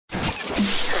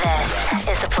This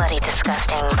is the Bloody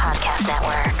Disgusting Podcast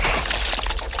Network.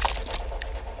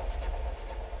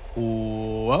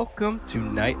 Welcome to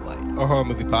Nightlight, a horror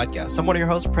movie podcast. I'm one of your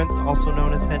hosts, Prince, also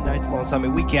known as Head Knights. Alongside me,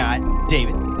 we got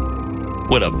David.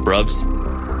 What up, bruvs?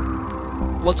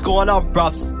 What's going on,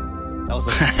 bruvs? That was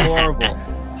a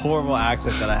horrible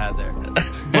accent that I had there.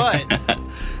 But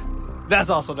that's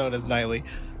also known as Nightly.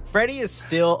 Freddie is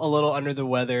still a little under the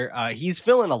weather. He's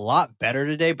feeling a lot better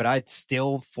today, but I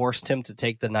still forced him to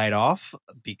take the night off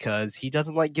because he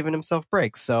doesn't like giving himself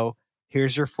breaks. So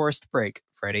here's your forced break,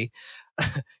 Freddie.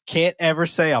 Can't ever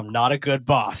say I'm not a good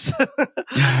boss.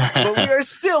 But we are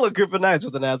still a group of knights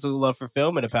with an absolute love for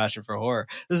film and a passion for horror.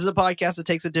 This is a podcast that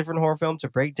takes a different horror film to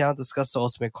break down, discuss the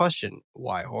ultimate question,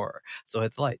 why horror? So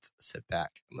hit the lights, sit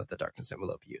back, and let the darkness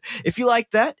envelop you. If you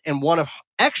like that and want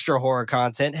extra horror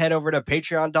content, head over to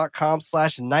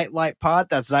patreon.com/nightlightpod.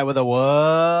 That's night with a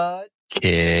what?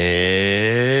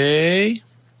 Okay.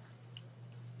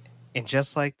 And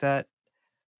just like that,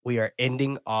 we are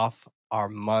ending off our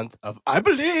month of I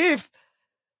Believe,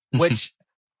 which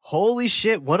holy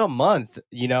shit, what a month.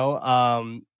 You know,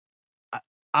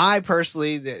 I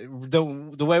personally,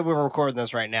 the way we're recording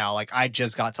this right now, like I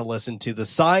just got to listen to the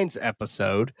Signs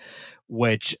episode,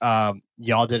 which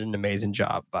y'all did an amazing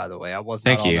job, by the way. I was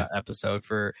not on that episode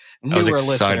for newer listeners. I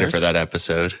was excited for that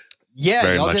episode.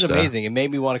 Yeah, y'all did amazing. It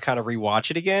made me want to kind of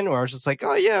rewatch it again, or I was just like,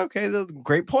 oh yeah, okay,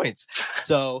 great points.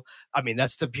 So, I mean,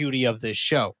 that's the beauty of this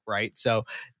show, right? So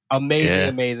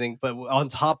amazing. But on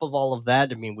top of all of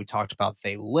that, I mean, we talked about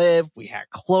They Live. We had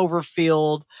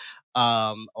Cloverfield.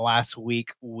 Last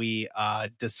week we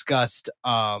discussed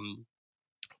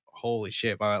holy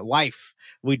shit, Life.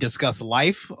 We discussed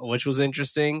Life, which was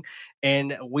interesting,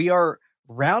 and we are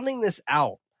rounding this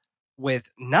out with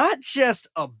not just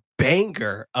a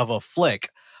banger of a flick,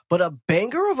 but a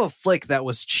banger of a flick that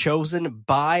was chosen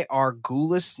by our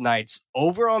Ghoulish Knights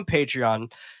over on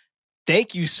Patreon.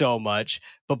 Thank you so much.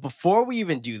 But before we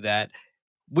even do that,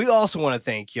 we also want to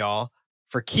thank y'all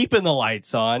for keeping the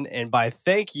lights on. And by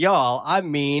thank y'all, I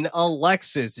mean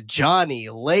Alexis, Johnny,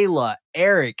 Layla,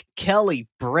 Eric, Kelly,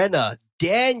 Brenna,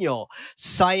 Daniel,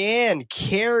 Cyan,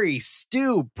 Carrie,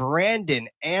 Stu, Brandon,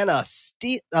 Anna,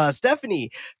 Stephanie,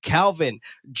 Calvin,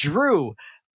 Drew,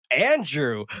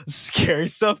 Andrew, Scary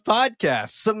Stuff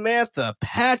Podcast, Samantha,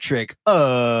 Patrick,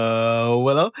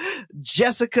 Willow,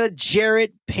 Jessica,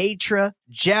 Jarrett, Petra,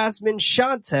 Jasmine,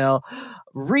 Chantel,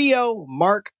 Rio,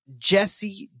 Mark,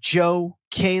 Jesse, Joe,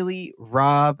 Kaylee,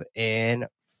 Rob, and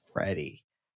Freddie.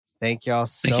 Thank y'all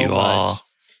so much. Thank you all.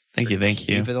 Thank you.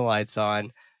 Keeping the lights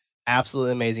on.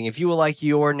 Absolutely amazing. If you would like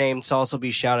your name to also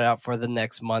be shouted out for the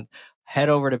next month, head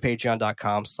over to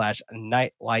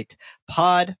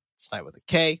patreon.com/nightlightpod. It's Night with a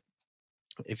K.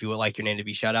 If you would like your name to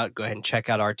be shout out, go ahead and check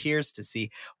out our tiers to see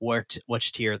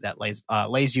which tier that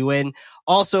lays you in.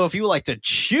 Also, if you would like to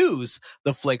choose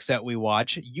the flicks that we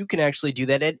watch, you can actually do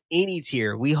that at any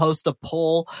tier. We host a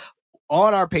poll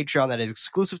on our Patreon that is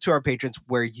exclusive to our patrons,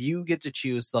 where you get to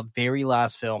choose the very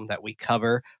last film that we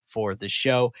cover for the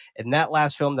show. And that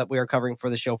last film that we are covering for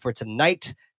the show for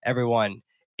tonight, everyone,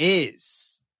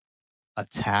 is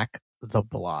Attack the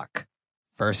Block.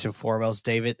 First and foremost,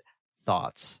 David,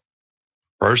 thoughts?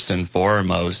 First and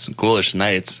foremost, Ghoulish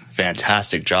Knights,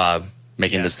 fantastic job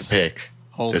making this the pick.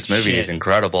 Holy this movie shit. is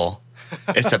incredible.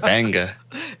 It's a banger.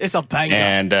 It's a banger.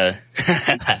 And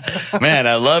man,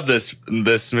 I love this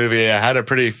movie. I had a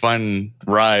pretty fun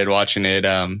ride watching it.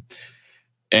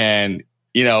 And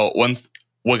you know,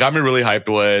 what got me really hyped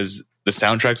was the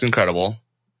soundtrack's incredible.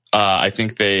 I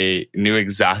think they knew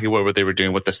exactly what they were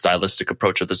doing with the stylistic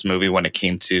approach of this movie when it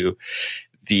came to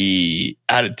the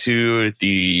attitude,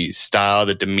 the style,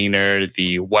 the demeanor,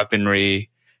 the weaponry,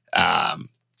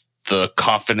 the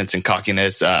confidence and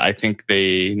cockiness. I think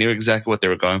they knew exactly what they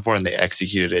were going for, and they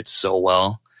executed it so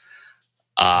well.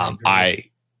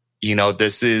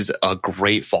 This is a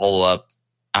great follow-up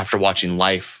after watching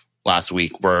Life last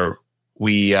week, where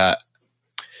we had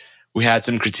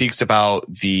some critiques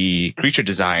about the creature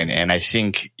design, and I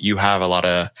think you have a lot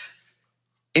of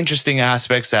interesting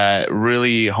aspects that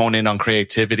really hone in on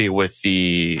creativity with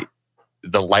the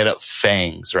light up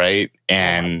fangs, right?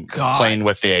 And playing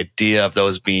with the idea of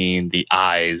those being the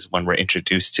eyes when we're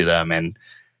introduced to them and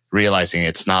realizing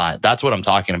it's not. That's what I'm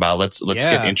talking about. Let's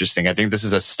get interesting. I think this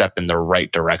is a step in the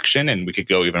right direction, and we could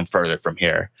go even further from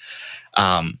here.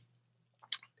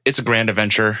 It's a grand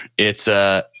adventure. It's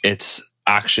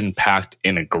action packed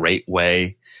in a great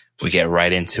way. We get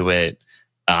right into it.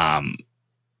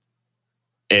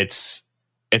 It's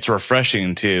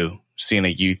refreshing too, seeing a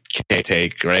UK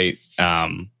take, right?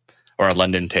 Or a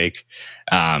London take.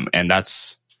 And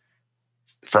that's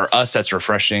for us, that's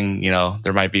refreshing. You know,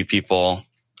 there might be people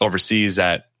overseas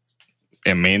that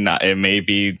it may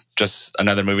be just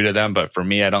another movie to them. But for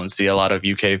me, I don't see a lot of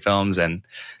UK films, and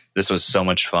this was so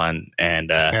much fun.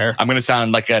 And I'm going to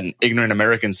sound like an ignorant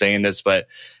American saying this, but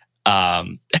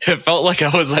it felt like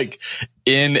I was like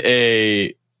in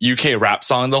a UK rap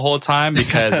song the whole time,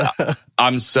 because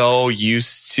I'm so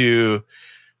used to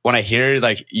when I hear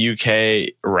like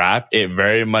UK rap, it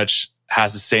very much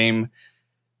has the same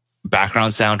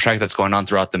background soundtrack that's going on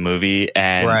throughout the movie.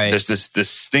 And there's this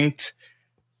distinct,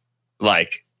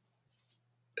 like,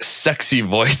 sexy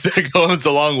voice that goes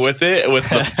along with it, with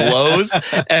the flows.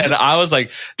 And I was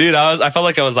like, dude, I felt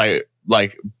like I was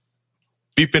like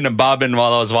beeping and bobbing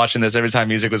while I was watching this every time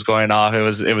music was going off.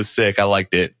 It was sick. I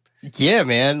liked it. Yeah,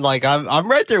 man. Like I'm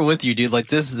right there with you, dude. Like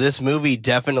this movie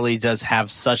definitely does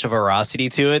have such a veracity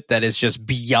to it that is just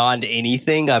beyond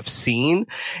anything I've seen.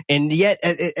 And yet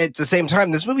at the same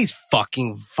time, this movie's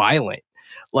fucking violent.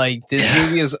 Like this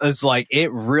movie is like,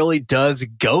 it really does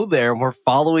go there. And we're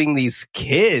following these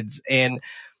kids, and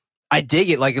I dig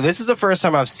it. Like, this is the first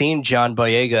time I've seen John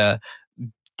Boyega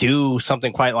do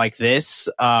something quite like this.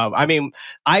 I mean,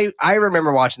 I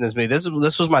remember watching this movie. This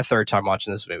was my third time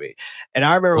watching this movie. And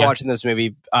I remember watching this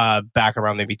movie, back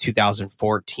around maybe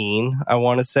 2014, I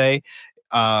want to say.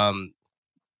 And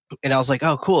I was like,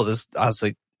 oh, cool.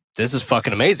 This is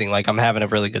fucking amazing. Like, I'm having a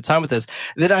really good time with this.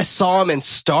 Then I saw him in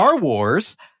Star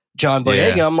Wars, John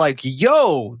Boyega. Yeah. I'm like,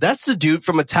 yo, that's the dude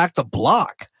from Attack the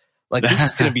Block. Like, this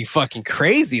is going to be fucking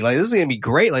crazy. Like, this is going to be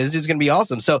great. Like, this is going to be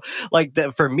awesome. So, like,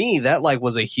 for me, that, like,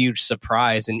 was a huge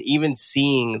surprise. And even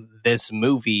seeing this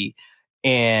movie,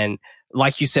 and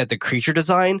like you said, the creature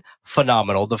design,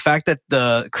 phenomenal. The fact that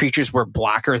the creatures were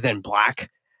blacker than black,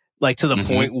 like, to the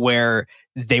point where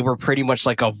they were pretty much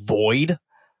like a void,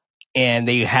 and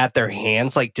they had their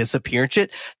hands like disappear and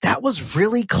shit. That was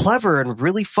really clever and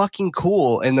really fucking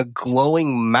cool. And the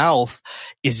glowing mouth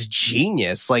is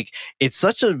genius. Like, it's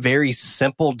such a very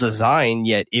simple design,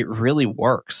 yet it really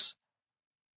works.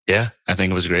 Yeah, I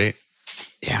think it was great.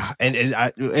 Yeah,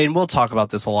 and we'll talk about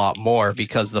this a lot more,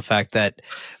 because the fact that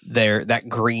that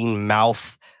green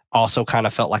mouth also kind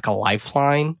of felt like a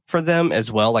lifeline for them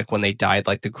as well. Like, when they died,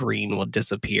 like, the green would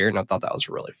disappear, and I thought that was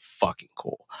really fucking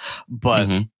cool. But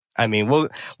I mean, we'll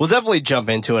definitely jump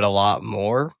into it a lot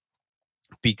more,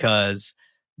 because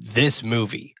this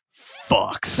movie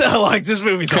fucks. Like, this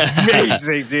movie's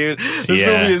amazing, dude. This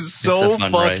movie is so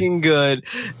fucking good.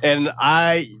 And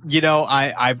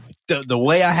the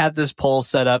way I had this poll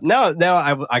set up, now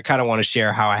I kind of want to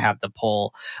share how I have the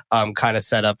poll kind of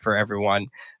set up for everyone.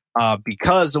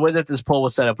 Because the way that this poll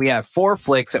was set up, we have 4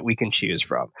 flicks that we can choose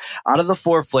from. Out of the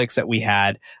 4 flicks that we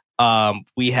had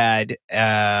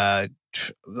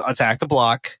Attack the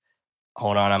Block.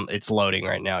 Hold on, it's loading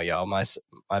right now, y'all. My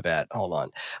bad. Hold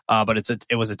on. But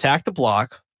it was Attack the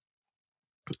Block.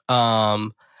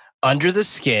 Under the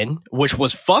Skin, which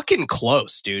was fucking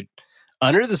close, dude.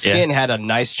 Under the Skin had a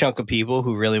nice chunk of people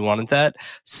who really wanted that.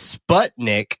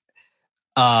 Sputnik,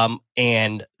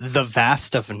 and The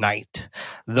Vast of Night.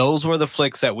 Those were the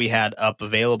flicks that we had up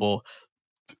available.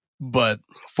 But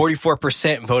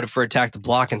 44% voted for Attack the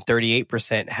Block, and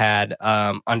 38% had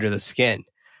Under the Skin.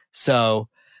 So,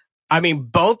 I mean,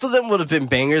 both of them would have been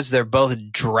bangers. They're both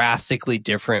drastically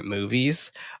different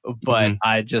movies, but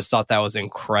I just thought that was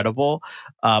incredible.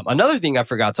 Another thing I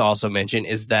forgot to also mention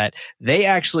is that they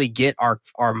actually get our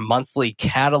monthly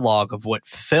catalog of what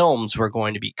films we're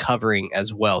going to be covering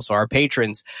as well. So our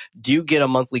patrons do get a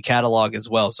monthly catalog as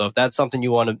well. So if that's something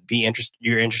you want to be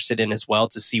you're interested in as well,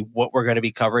 to see what we're going to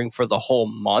be covering for the whole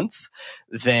month,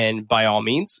 then by all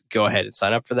means, go ahead and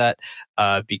sign up for that,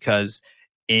 because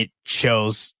it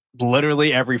shows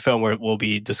literally every film we'll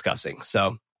be discussing.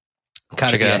 So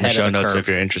check it out in the show notes if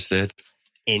you're interested.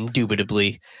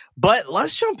 Indubitably. But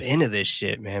let's jump into this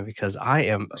shit, man, because I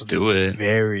am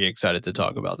very excited to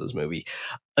talk about this movie.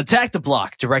 Attack the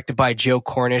Block, directed by Joe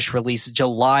Cornish, released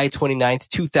July 29th,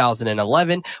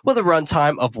 2011, with a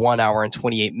runtime of 1 hour and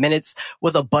 28 minutes,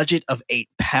 with a budget of £8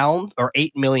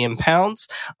 million,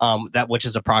 which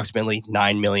is approximately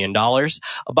 $9 million,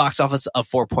 a box office of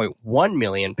 £4.1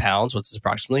 million, which is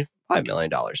approximately $5 million,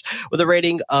 with a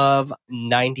rating of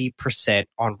 90%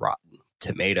 on Rotten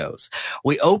Tomatoes.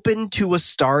 We open to a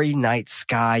starry night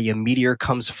sky. A meteor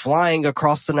comes flying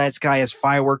across the night sky as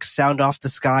fireworks sound off the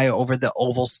sky over the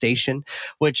Oval Station,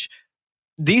 which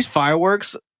these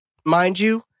fireworks, mind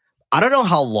you, I don't know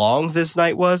how long this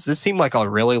night was. This seemed like a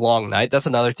really long night. That's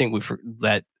another thing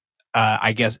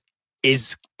I guess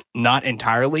is not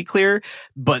entirely clear,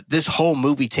 but this whole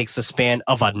movie takes the span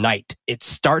of a night. It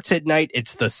starts at night.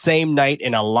 It's the same night,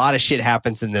 and a lot of shit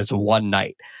happens in this one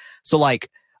night. So,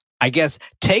 like, I guess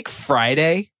take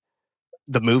Friday,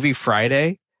 the movie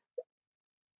Friday,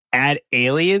 add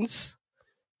aliens,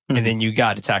 and then you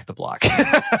got Attack the Block.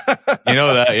 You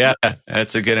know that, yeah.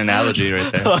 That's a good analogy right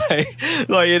there.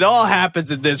 like it all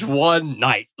happens in this one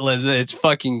night. It's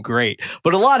fucking great.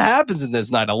 But a lot happens in this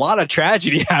night. A lot of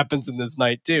tragedy happens in this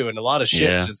night too, and a lot of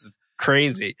shit just is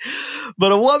crazy.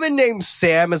 But a woman named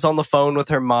Sam is on the phone with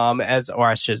her mom as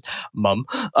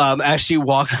she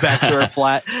walks back to her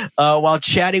flat. While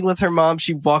chatting with her mom,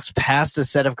 she walks past a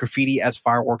set of graffiti as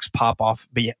fireworks pop off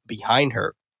behind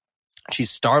her.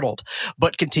 She's startled,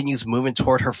 but continues moving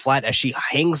toward her flat as she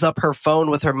hangs up her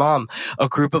phone with her mom. A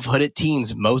group of hooded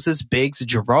teens, Moses, Biggs,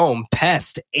 Jerome,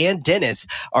 Pest, and Dennis,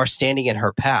 are standing in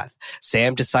her path.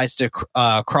 Sam decides to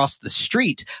cross the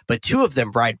street, but two of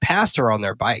them ride past her on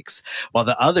their bikes, while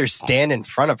the others stand in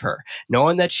front of her.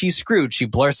 Knowing that she's screwed, she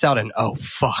blurts out an "oh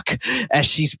fuck" as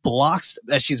she's blocked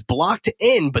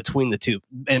in between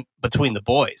the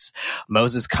boys.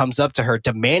 Moses comes up to her,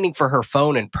 demanding for her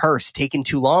phone and purse. Taking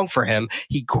too long for him,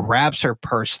 he grabs her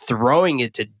purse, throwing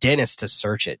it to Dennis to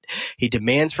search it. He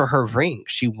demands for her ring.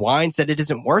 She whines that it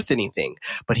isn't worth anything,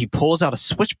 but he pulls out a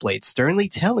switchblade, sternly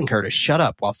telling her to shut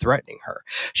up while threatening her.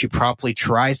 She promptly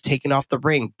tries taking off the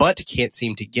ring, but can't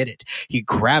seem to get it. He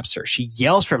grabs her. She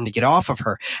yells for him to get off of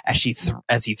her as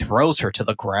he throws her to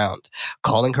the ground,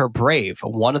 calling her brave,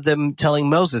 one of them telling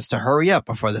Moses to hurry up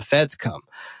before the feds come.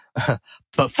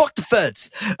 But fuck the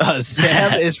feds.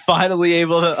 Sam is finally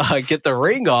able to get the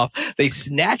ring off. They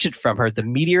snatch it from her. The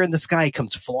meteor in the sky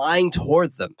comes flying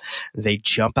toward them. They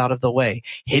jump out of the way,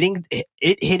 hitting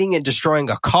and destroying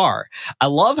a car. I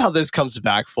love how this comes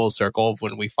back full circle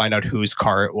when we find out whose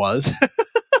car it was.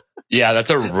 Yeah, that's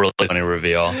a really funny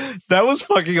reveal. That was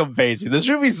fucking amazing. This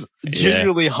movie's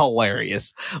genuinely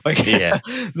hilarious.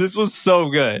 This was so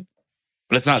good.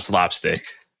 But it's not slapstick.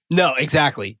 No,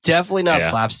 exactly. Definitely not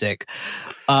slapstick.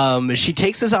 She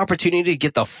takes this opportunity to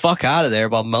get the fuck out of there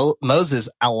while Moses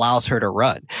allows her to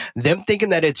run. Them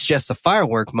thinking that it's just a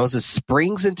firework, Moses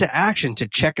springs into action to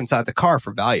check inside the car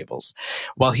for valuables.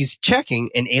 While he's checking,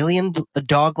 an alien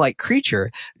dog-like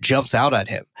creature jumps out at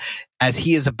him. As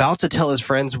he is about to tell his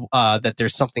friends that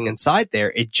there's something inside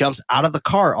there, it jumps out of the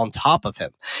car on top of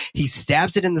him. He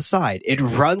stabs it in the side. It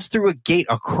runs through a gate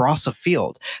across a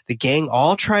field. The gang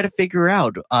all try to figure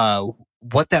out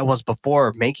what that was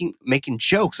before making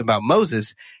jokes about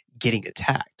Moses getting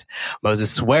attacked.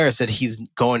 Moses swears that he's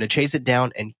going to chase it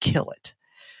down and kill it.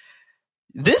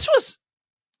 This was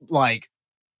like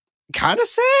kind of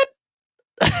sad.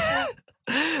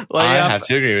 I have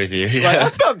to agree with you. Yeah. I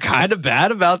felt kind of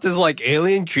bad about this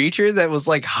alien creature that was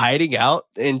hiding out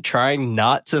and trying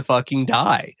not to fucking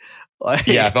die. I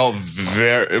felt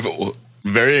very,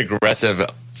 very aggressive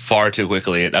far too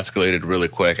quickly. It escalated really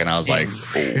quick, and I was like,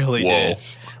 really "Whoa!"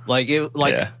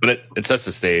 Did. But it sets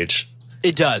the stage.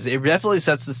 It does. It definitely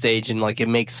sets the stage, and it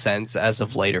makes sense as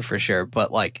of later for sure.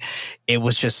 But it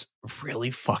was just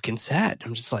really fucking sad.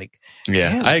 I'm just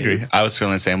yeah, I agree. I was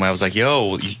feeling the same way. I was like,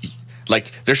 "Yo."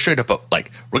 They're straight up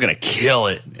we're gonna kill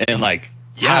it and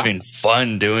having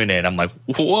fun doing it. I'm like,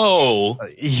 whoa,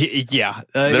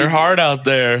 they're hard out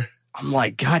there. I'm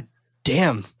like, God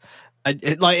damn. I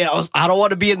don't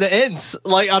want to be in the ends.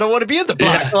 I don't want to be in the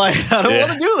back. I don't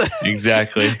want to do that.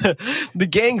 Exactly. The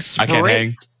gang sprint. I can't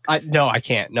hang. No, I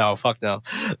can't. No, fuck no.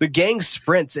 The gang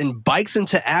sprints and bikes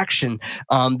into action.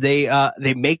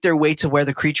 They make their way to where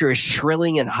the creature is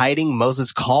shrilling and hiding.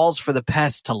 Moses calls for the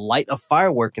pest to light a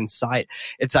firework inside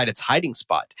its hiding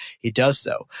spot. He does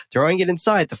so, throwing it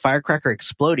inside, the firecracker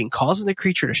exploding, causing the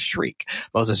creature to shriek.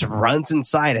 Moses runs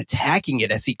inside, attacking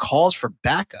it as he calls for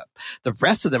backup. The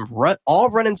rest of them run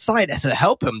inside to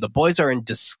help him. The boys are in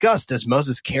disgust as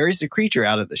Moses carries the creature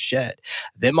out of the shed,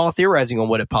 them all theorizing on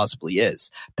what it possibly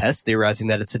is. Pest theorizing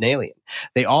that it's an alien.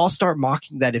 They all start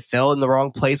mocking that it fell in the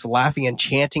wrong place, laughing and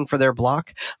chanting for their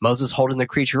block. Moses holding the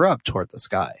creature up toward the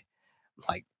sky.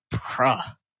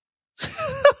 Bruh.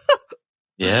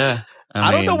 Yeah.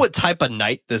 I don't know what type of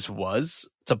night this was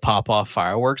to pop off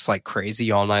fireworks like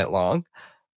crazy all night long.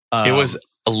 It was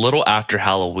a little after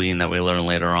Halloween that we learned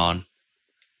later on.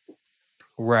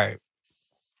 Right.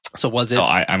 So was it? So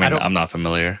I'm not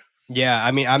familiar. Yeah,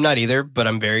 I'm not either, but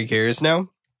I'm very curious now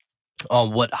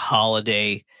on what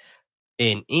holiday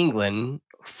in England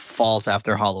falls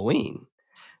after Halloween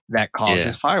that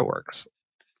causes fireworks.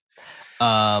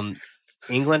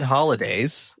 England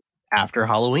holidays after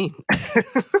Halloween.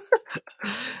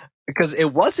 Because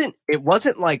it wasn't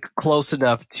close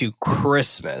enough to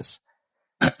Christmas.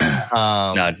 No,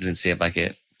 I didn't see it like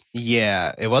it.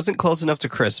 Yeah, it wasn't close enough to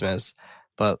Christmas,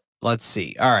 but let's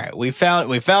see. All right, we found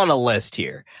a list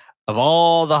here of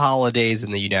all the holidays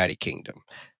in the United Kingdom.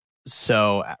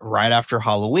 So right after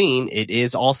Halloween, it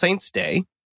is All Saints Day.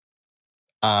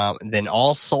 Then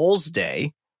All Souls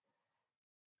Day.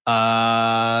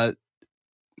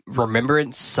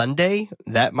 Remembrance Sunday.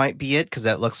 That might be it, because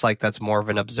that looks like that's more of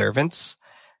an observance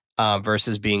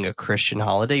versus being a Christian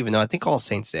holiday. Even though I think All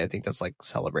Saints Day, I think that's like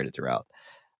celebrated throughout.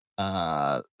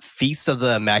 Feast of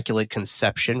the Immaculate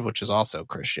Conception, which is also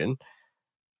Christian.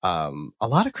 A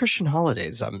lot of Christian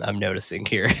holidays I'm noticing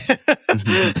here.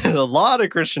 A lot of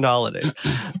Christian holidays.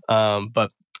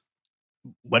 But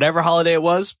whatever holiday it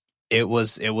was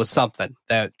something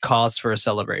that caused for a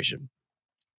celebration.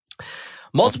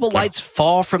 Multiple lights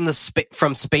fall from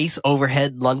from space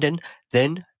overhead London,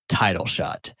 then title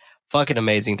shot. Fucking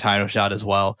amazing title shot as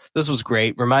well. This was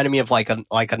great. Reminded me of like a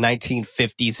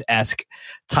 1950s-esque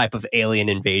type of alien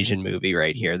invasion movie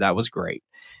right here. That was great.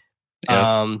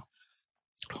 Yep.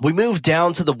 We move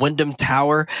down to the Wyndham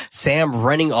Tower. Sam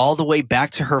running all the way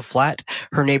back to her flat.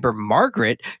 Her neighbor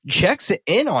Margaret checks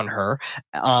in on her,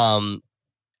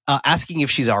 asking if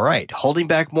she's all right. Holding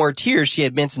back more tears, she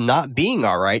admits not being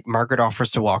all right. Margaret offers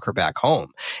to walk her back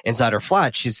home. Inside her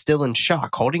flat, she's still in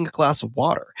shock, holding a glass of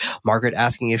water. Margaret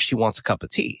asking if she wants a cup of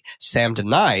tea. Sam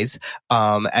denies,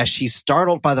 as she's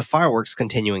startled by the fireworks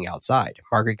continuing outside.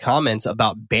 Margaret comments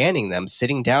about banning them,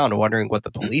 sitting down, wondering what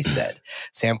the police said.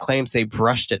 Sam claims they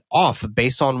brushed it off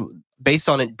based on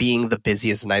it being the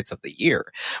busiest nights of the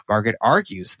year. Margaret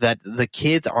argues that the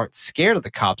kids aren't scared of the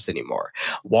cops anymore,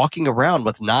 walking around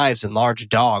with knives and large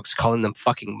dogs, calling them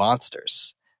fucking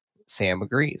monsters. Sam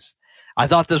agrees. I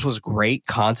thought this was great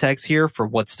context here for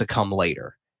what's to come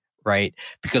later, right?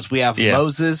 Because we have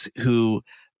Moses, who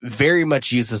very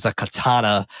much uses a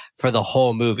katana for the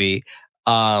whole movie,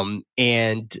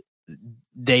 and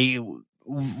they've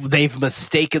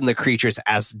mistaken the creatures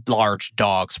as large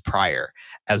dogs prior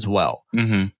as well,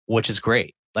 which is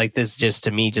great. Like, this just,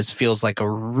 to me, just feels like a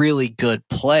really good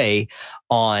play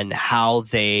on how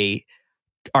they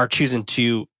are choosing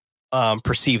to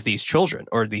perceive these children,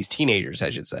 or these teenagers, I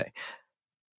should say.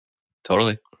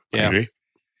 Totally. Yeah. I agree.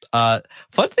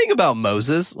 Fun thing about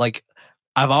Moses, like,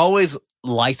 I've always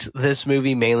liked this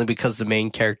movie mainly because the main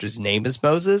character's name is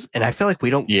Moses, and I feel like we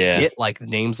don't get like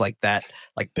names like that,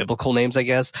 like biblical names, I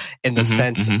guess, in the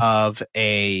sense of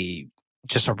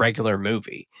just a regular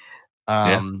movie.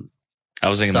 I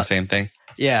was thinking the same thing.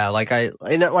 Yeah,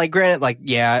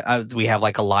 granted, we have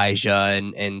like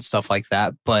Elijah and stuff like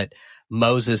that, but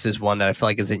Moses is one that I feel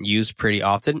like isn't used pretty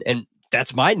often, and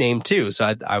that's my name too. So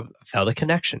I felt a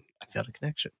connection.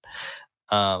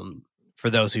 For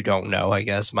those who don't know, I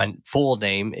guess my full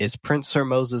name is Prince Sir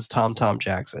Moses Tom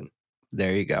Jackson.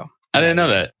 There you go. I didn't know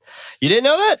that. You didn't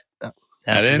know that?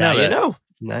 I didn't know that.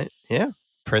 You know. Yeah.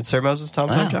 Prince Sir Moses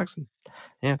Tom Jackson.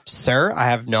 Yeah. Sir, I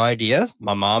have no idea.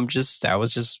 My mom that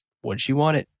was just what she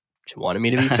wanted. She wanted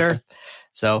me to be sir.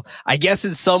 So I guess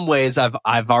in some ways I've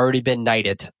already been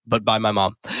knighted, but by my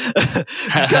mom.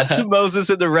 Cut to Moses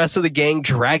and the rest of the gang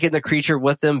dragging the creature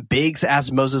with them. Biggs asks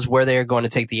Moses where they are going to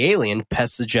take the alien.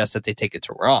 Pest suggests that they take it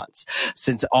to Ron's.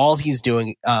 Since all he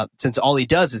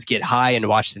does is get high and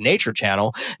watch the Nature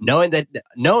Channel, knowing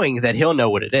that he'll know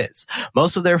what it is.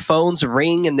 Most of their phones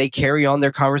ring and they carry on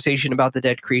their conversation about the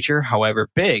dead creature. However,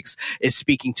 Biggs is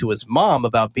speaking to his mom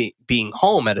about being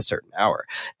home at a certain hour.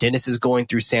 Dennis is going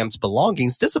through Sam's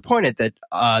belongings, disappointed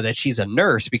that she's a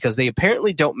nurse because they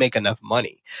apparently don't make enough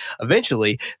money.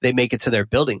 Eventually, they make it to their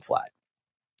building flat.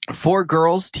 4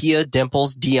 girls, Tia,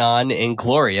 Dimples, Dion, and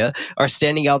Gloria, are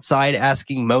standing outside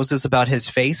asking Moses about his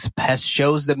face. Pest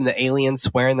shows them the alien,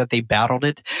 swearing that they battled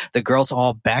it. The girls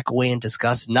all back away in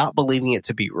disgust, not believing it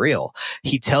to be real.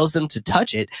 He tells them to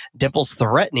touch it, Dimples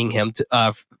threatening him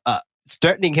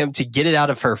to get it out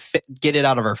of her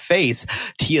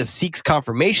face. Tia seeks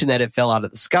confirmation that it fell out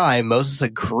of the sky, Moses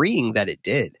agreeing that it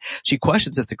did. She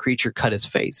questions if the creature cut his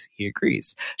face. He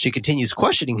agrees. She continues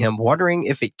questioning him, wondering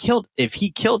if he killed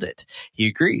it. He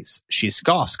agrees. She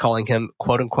scoffs, calling him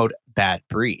quote unquote bad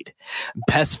breed.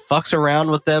 Pest fucks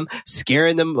around with them,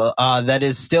 scaring them that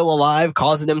is still alive,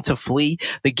 causing them to flee.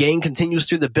 The gang continues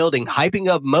through the building, hyping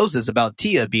up Moses about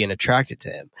Tia being attracted to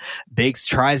him. Biggs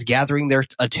tries gathering their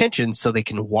attention so they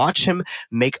can watch him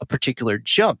make a particular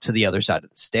jump to the other side of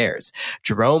the stairs.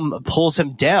 Jerome pulls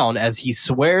him down as he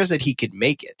swears that he could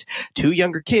make it. 2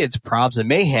 younger kids, Probs and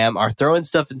Mayhem, are throwing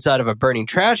stuff inside of a burning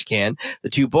trash can. The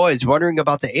 2 boys wondering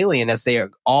about the alien as they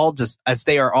are all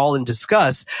in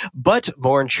disgust, but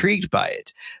more intrigued by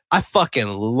it. I fucking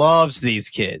loves these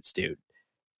kids, dude.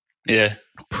 Yeah.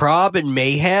 Prob and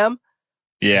Mayhem.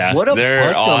 Yeah. What a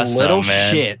bunch of little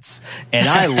shits. And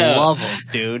I love them,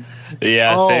 dude.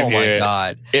 Yeah, same here. Oh my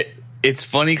God. It's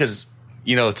funny because,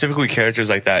 you know, typically characters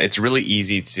like that, it's really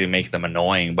easy to make them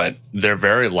annoying, but they're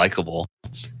very likable.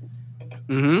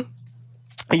 Mm-hmm.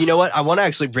 You know what? I want to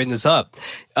actually bring this up.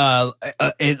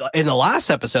 In the last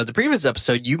episode, the previous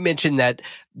episode, you mentioned that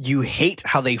you hate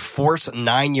how they force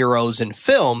 9-year-olds in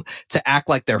film to act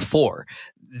like they're 4.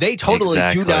 They totally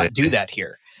do not do that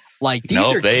here. Like, these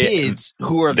are kids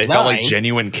who are 9. Felt like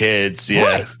genuine kids. Yeah.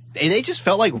 Right. And they just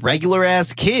felt like regular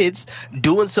ass kids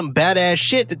doing some badass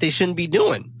shit that they shouldn't be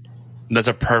doing. That's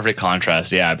a perfect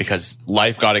contrast. Yeah. Because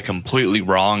Life got it completely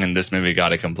wrong and this movie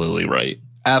got it completely right.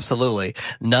 Absolutely.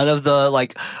 None of the,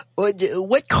 like,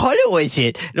 what color was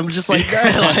it? And I'm just like,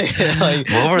 like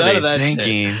what were they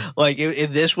thinking? Shit. Like,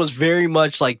 this was very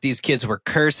much like these kids were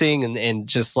cursing and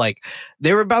just like,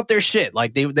 they were about their shit.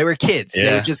 Like, they were kids. Yeah.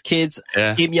 They were just kids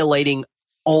emulating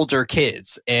older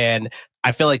kids. And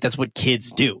I feel like that's what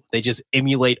kids do. They just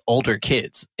emulate older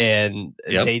kids. And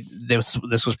this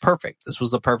was perfect. This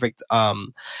was the perfect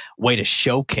way to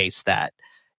showcase that.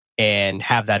 And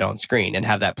have that on screen and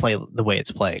have that play the way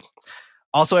it's playing.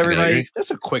 Also, everybody, just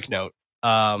a quick note.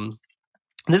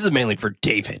 This is mainly for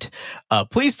David.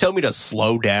 Please tell me to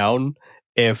slow down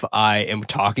if I am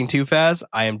talking too fast.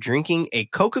 I am drinking a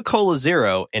Coca-Cola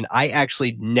Zero, and I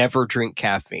actually never drink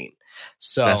caffeine.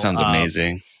 So that sounds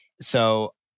amazing.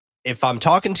 So if I'm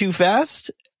talking too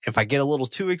fast, if I get a little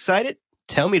too excited,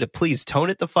 tell me to please tone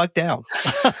it the fuck down.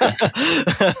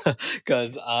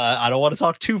 Because I don't want to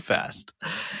talk too fast.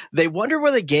 They wonder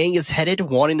where the gang is headed,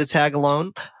 wanting to tag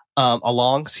along.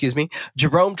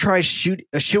 Jerome tries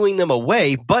shooing them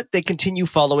away, but they continue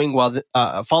following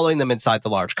them inside the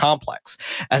large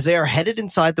complex. As they are headed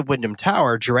inside the Wyndham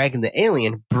Tower, dragging the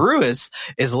alien, Bruce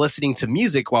is listening to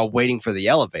music while waiting for the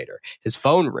elevator. His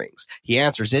phone rings. He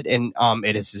answers it, and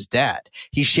it is his dad.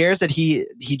 He shares that he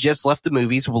just left the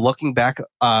movies while looking back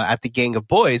at the gang of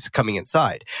boys coming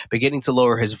inside. Beginning to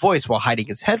lower his voice while hiding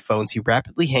his headphones, he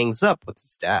rapidly hangs up with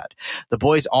his dad. The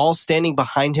boys all standing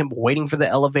behind him, waiting for the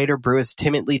elevator. Bruce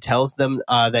timidly tells them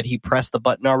that he pressed the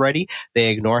button already.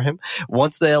 They ignore him.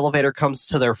 Once the elevator comes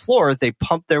to their floor, they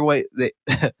pump their way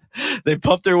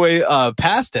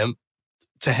past him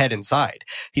to head inside.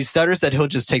 He stutters that he'll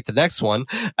just take the next one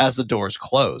as the doors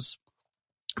close.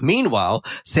 Meanwhile,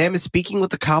 Sam is speaking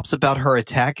with the cops about her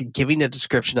attack and giving a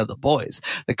description of the boys.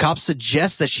 The cops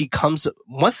suggest that she comes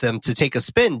with them to take a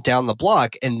spin down the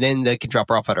block and then they can drop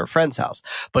her off at her friend's house.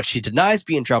 But she denies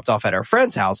being dropped off at her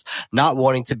friend's house, not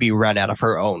wanting to be run out of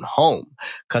her own home.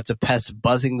 Cut to Pest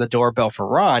buzzing the doorbell for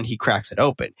Ron. He cracks it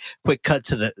open. Quick cut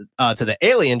to the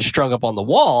alien strung up on the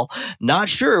wall, not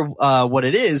sure what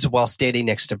it is, while standing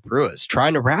next to Bruce,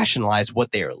 trying to rationalize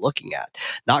what they are looking at.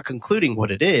 Not concluding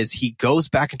what it is, he goes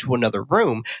back into another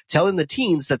room, telling the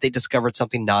teens that they discovered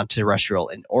something non-terrestrial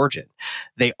in origin.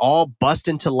 They all burst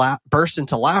into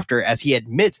laughter as he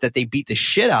admits that they beat the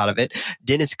shit out of it.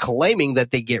 Dennis claiming that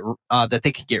they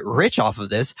could get rich off of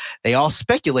this. They all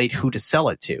speculate who to sell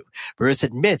it to. Bruce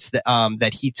admits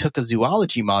that he took a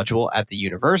zoology module at the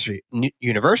university,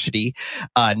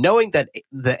 knowing that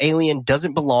the alien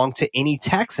doesn't belong to any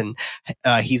taxon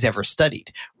he's ever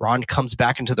studied. Ron comes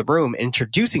back into the room,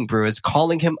 introducing Bruce,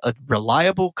 calling him a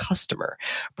reliable customer.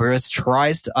 Bruce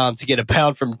tries to get a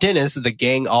pound from Dennis, the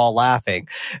gang all laughing.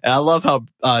 And I love how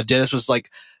Dennis was like,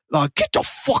 get the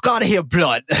fuck out of here,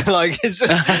 blood. Like, it's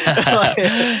just,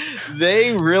 like,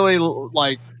 they really,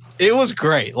 like, it was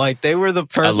great. Like, they were the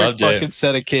perfect fucking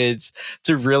set of kids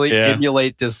to really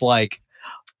emulate this, like,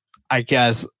 I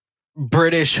guess,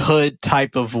 British hood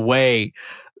type of way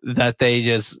that they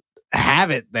just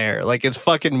have it there. Like, it's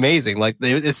fucking amazing. Like,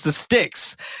 it's the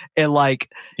sticks. And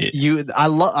like, I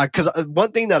love, cause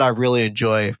one thing that I really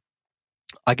enjoy,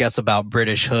 I guess, about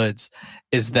British hoods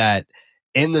is that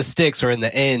in the sticks or in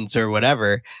the ends or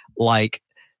whatever, like,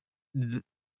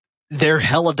 they're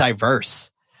hella diverse.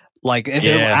 Like,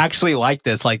 they're actually like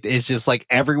this. Like, it's just like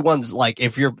everyone's like,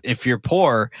 if you're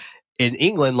poor in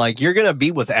England, like, you're gonna be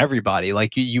with everybody.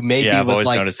 Like, you may be with, I've always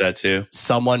like, noticed that too.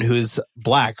 Someone who's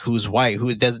black, who's white,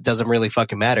 who doesn't really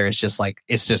fucking matter. It's just like,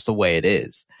 it's just the way it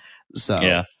is. So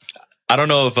yeah, I don't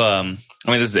know if I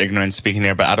mean, this is ignorant speaking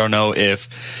here, but I don't know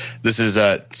if this is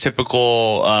a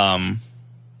typical kind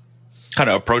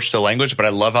of approach to language. But I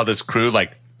love how this crew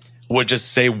like would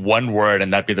just say one word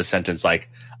and that'd be the sentence, like,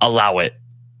 allow it,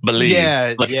 believe.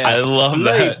 Yeah, like, I love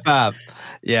that.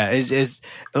 Yeah, it's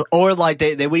or like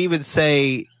they would even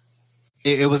say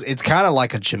it's kind of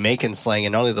like a Jamaican slang,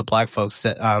 and only the black folks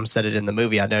said it in the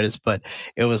movie, I noticed, but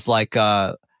it was like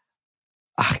God,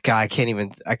 I can't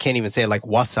even say it, like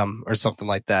wassam or something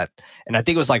like that. And I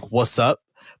think it was like what's up,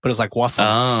 but it was like wassam.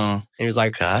 Oh. And he was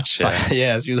like,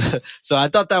 gotcha. So I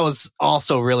thought that was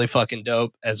also really fucking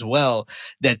dope as well,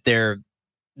 that they're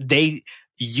they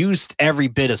used every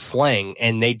bit of slang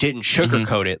and they didn't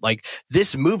sugarcoat it. Like,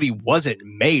 this movie wasn't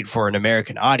made for an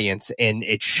American audience, and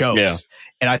it shows. Yeah.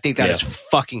 And I think that is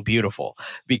fucking beautiful,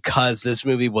 because this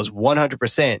movie was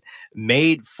 100%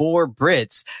 made for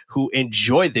Brits who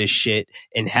enjoy this shit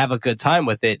and have a good time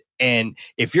with it. And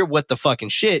if you're with the fucking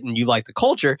shit and you like the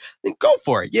culture, then go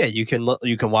for it. Yeah, you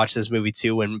can watch this movie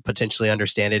too and potentially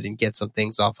understand it and get some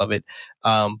things off of it.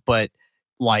 But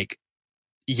like,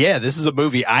 yeah, this is a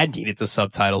movie I needed the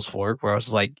subtitles for, where I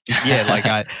was like, yeah,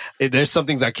 like there's some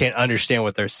things I can't understand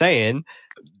what they're saying,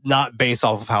 not based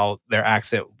off of how their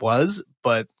accent was,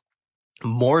 but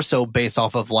more so based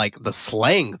off of like the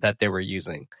slang that they were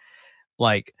using.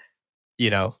 Like, you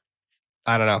know,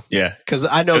 I don't know. Yeah. Cause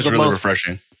I know it was really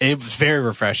refreshing. It was very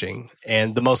refreshing.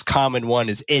 And the most common one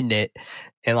is "in it."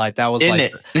 And like, that was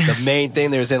the main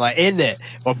thing they were saying, like, "in it"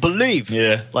 or "believe."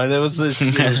 Yeah. Like, it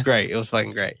was great. It was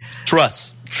fucking great.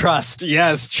 Trust.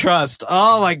 Yes. Trust.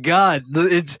 Oh my God.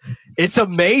 It's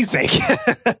amazing.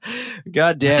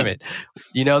 God damn it.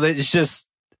 You know, it's just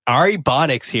Ari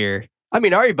Bonix here. I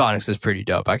mean, Ari Bonix is pretty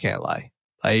dope. I can't lie.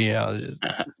 Like,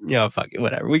 fuck it,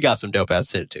 whatever. We got some dope ass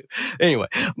shit too. Anyway,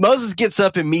 Moses gets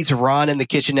up and meets Ron in the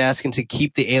kitchen, asking to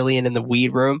keep the alien in the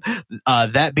weed room,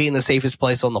 that being the safest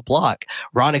place on the block.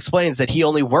 Ron explains that he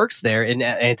only works there and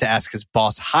to ask his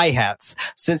boss Hi-Hats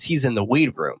since he's in the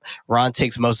weed room. Ron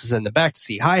takes Moses in the back to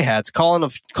see Hi-Hats, calling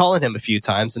him a few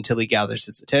times until he gathers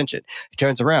his attention. He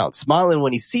turns around, smiling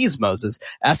when he sees Moses,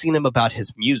 asking him about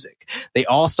his music. They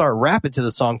all start rapping to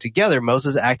the song together,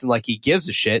 Moses acting like he gives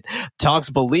a shit.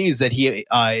 Tonks believes that he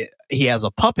has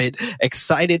a puppet,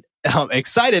 excited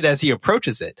as he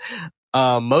approaches it.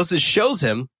 Moses shows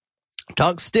him,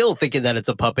 Tonks still thinking that it's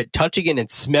a puppet, touching it and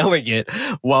smelling it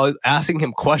while asking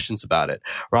him questions about it.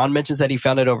 Ron mentions that he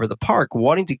found it over the park,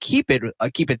 wanting to keep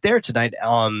it there tonight,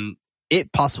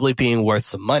 it possibly being worth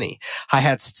some money.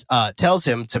 Hi-Hats tells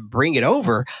him to bring it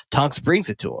over. Tonks brings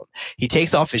it to him. He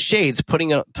takes off his shades,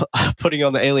 putting on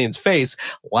the alien's face,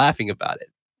 laughing about it,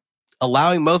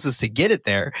 allowing Moses to get it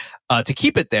there, to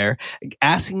keep it there,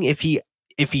 asking if he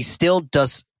still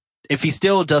does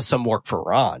some work for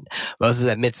Ron.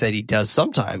 Moses admits that he does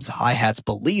sometimes. Hi-Hats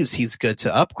believes he's good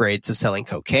to upgrade to selling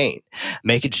cocaine,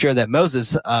 making sure that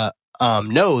Moses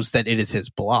knows that it is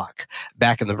his block.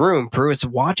 Back in the room, Prue is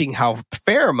watching how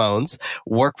pheromones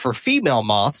work for female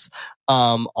moths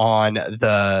on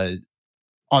the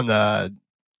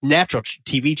natural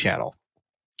TV channel.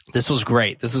 This was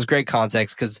great. This was great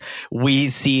context, because we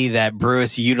see that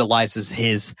Bruce utilizes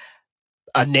his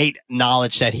innate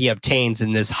knowledge that he obtains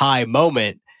in this high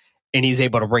moment, and he's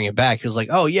able to bring it back. He was like,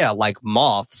 oh yeah, like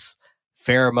moths,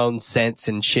 pheromone scents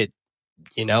and shit,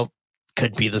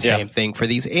 could be the same thing for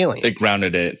these aliens. They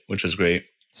grounded it, which was great.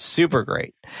 Super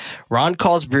great. Ron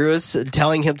calls Bruce,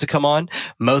 telling him to come on.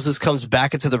 Moses comes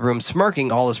back into the room smirking,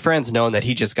 all his friends knowing that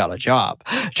he just got a job.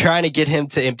 Trying to get him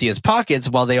to empty his pockets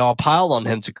while they all pile on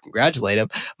him to congratulate him,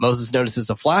 Moses notices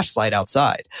a flashlight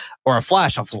outside, or a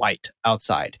flash of light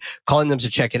outside. Calling them to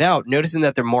check it out, noticing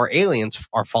that there more aliens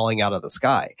are falling out of the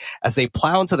sky. As they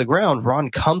plow into the ground, Ron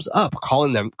comes up,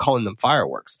 calling them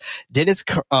fireworks. Dennis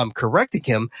correcting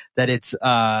him that it's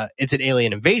an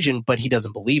alien invasion, but he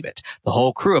doesn't believe it. The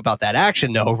whole crew about that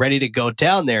action, though, ready to go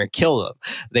down there and kill them.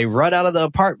 They run out of the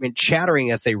apartment, chattering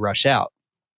as they rush out.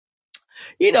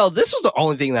 This was the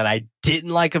only thing that I didn't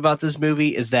like about this movie,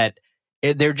 is that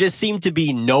there just seemed to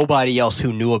be nobody else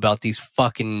who knew about these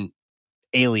fucking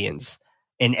aliens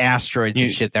and asteroids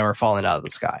and shit that were falling out of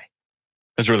the sky.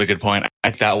 That's a really good point.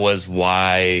 That was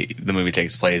why the movie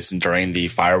takes place during the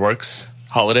fireworks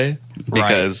holiday,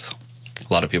 because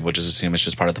a lot of people just assume it's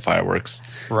just part of the fireworks.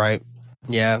 Right.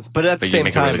 Yeah, but at the same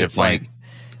time, really, it's like,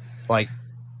 I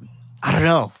don't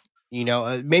know.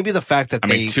 Maybe the fact that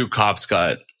 2 cops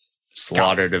got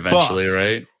slaughtered eventually,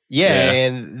 right? Yeah,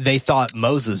 and they thought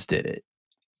Moses did it.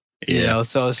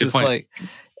 So it's just like,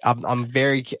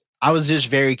 I was just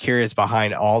very curious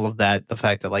behind all of that. The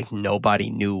fact that like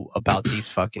nobody knew about these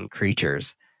fucking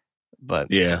creatures.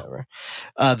 But whatever.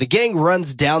 The gang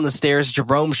runs down the stairs,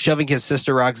 Jerome shoving his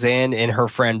sister Roxanne and her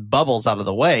friend Bubbles out of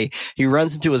the way. He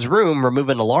runs into his room,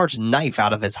 removing a large knife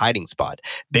out of his hiding spot.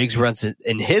 Biggs runs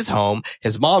in his home,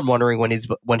 his mom wondering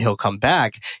when he'll come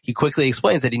back. He quickly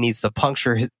explains that he needs to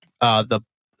puncture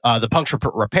the puncture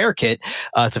repair kit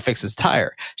to fix his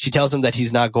tire. She tells him that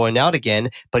he's not going out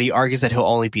again, but he argues that he'll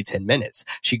only be 10 minutes.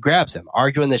 She grabs him,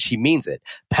 arguing that she means it.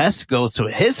 Pest goes to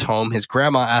his home, his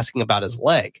grandma asking about his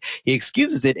leg. He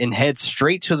excuses it and heads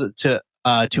straight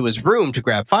to his room to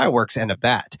grab fireworks and a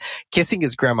bat, kissing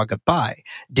his grandma goodbye.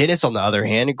 Dennis, on the other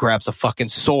hand, grabs a fucking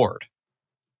sword.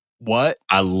 What?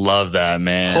 I love that,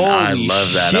 man. Holy I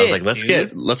love that. I was like,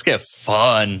 shit, let's get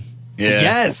fun.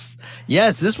 Yeah.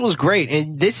 Yes, this was great.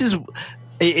 And this is,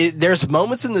 there's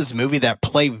moments in this movie that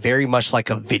play very much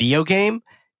like a video game,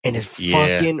 and it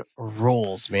fucking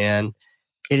rules, man.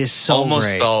 It is so almost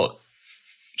great. felt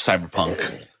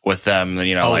cyberpunk with them,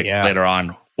 later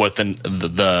on with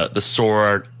the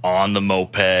sword on the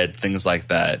moped, things like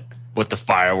that, with the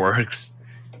fireworks.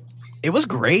 It was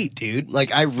great, dude.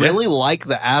 Like, I really like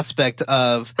the aspect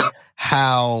of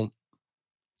how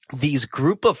these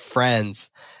group of friends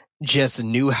just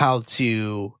knew how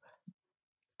to,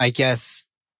 I guess,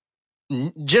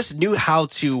 just knew how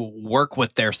to work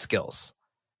with their skills,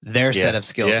 their set of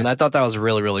skills. And I thought that was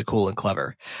really, really cool and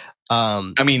clever.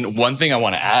 I mean, one thing I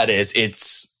want to add is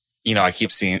it's, I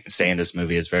keep saying this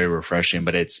movie is very refreshing,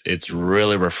 but it's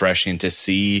really refreshing to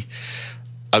see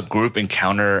a group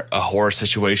encounter a horror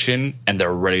situation and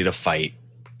they're ready to fight.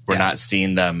 We're not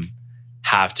seeing them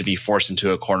have to be forced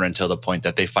into a corner until the point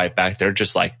that they fight back. They're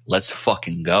just like, let's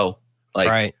fucking go.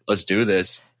 Like, let's do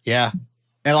this. Yeah.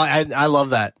 And I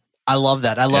love that. I love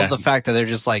that. I love the fact that they're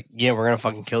just like, we're going to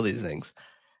fucking kill these things.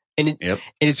 And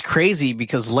it's crazy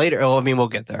because later, we'll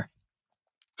get there.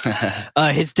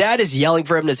 His dad is yelling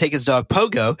for him to take his dog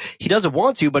Pogo. He doesn't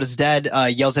want to, but his dad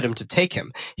yells at him to take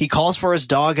him. He calls for his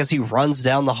dog as he runs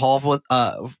down the hall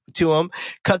to him.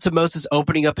 Cut to Moses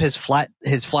opening up his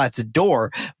flat's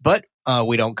door, but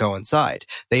we don't go inside.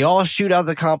 They all shoot out of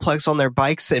the complex on their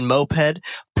bikes and moped.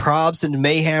 Probs and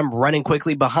Mayhem running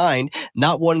quickly behind,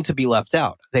 not wanting to be left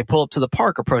out. They pull up to the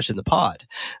park, approaching the pod.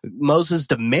 Moses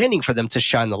demanding for them to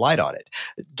shine the light on it.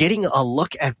 Getting a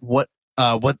look at what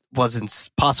was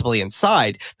possibly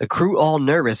inside, the crew all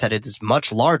nervous that it is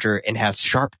much larger and has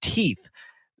sharp teeth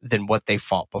than what they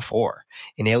fought before.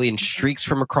 An alien streaks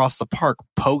from across the park.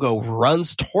 Pogo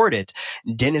runs toward it.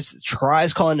 Dennis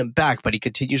tries calling him back, but he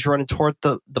continues running toward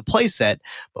the playset.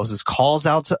 Moses calls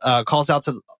out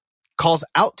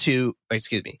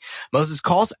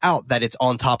that it's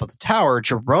on top of the tower.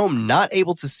 Jerome not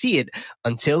able to see it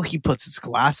until he puts his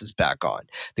glasses back on.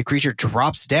 The creature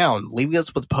drops down, leaving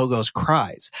us with Pogo's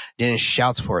cries. Dennis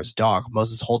shouts for his dog.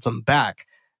 Moses holds him back,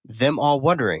 them all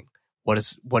wondering, what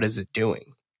is it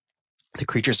doing? The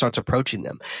creature starts approaching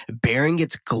them, bearing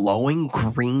its glowing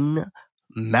green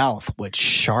mouth with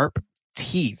sharp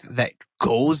teeth that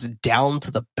goes down to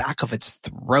the back of its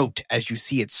throat as you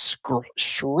see it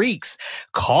shrieks,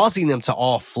 causing them to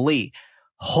all flee.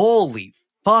 Holy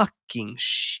fucking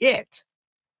shit.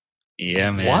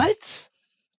 Yeah, man.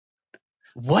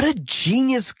 What a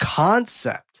genius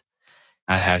concept.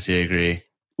 I have to agree.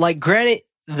 Like, granted,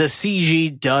 the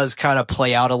CG does kind of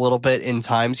play out a little bit in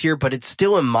times here, but it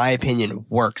still, in my opinion,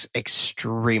 works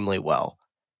extremely well.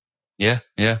 Yeah.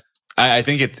 I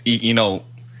think it's,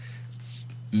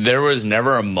 there was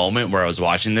never a moment where I was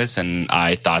watching this and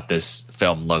I thought this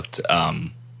film looked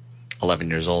 11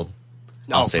 years old.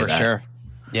 I'll say that. Sure.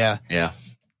 Yeah.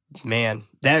 Man,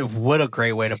 what a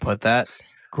great way to put that.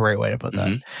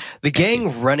 Mm-hmm.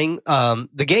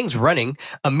 The gang's running,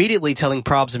 immediately telling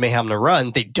Probs and Mayhem to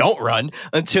run. They don't run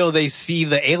until they see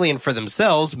the alien for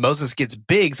themselves. Moses gets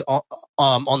Biggs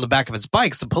on the back of his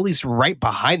bike. The police right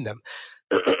behind them.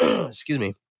 Excuse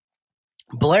me.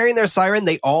 Blaring their siren,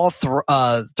 they all throw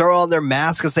on their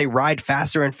masks as they ride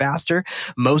faster and faster.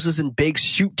 Moses and Biggs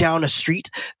shoot down a street,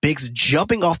 Biggs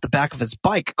jumping off the back of his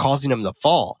bike, causing him to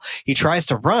fall. He tries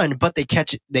to run, but they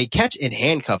catch and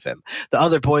handcuff him. The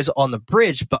other boys on the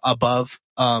bridge above,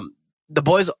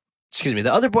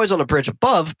 the other boys on the bridge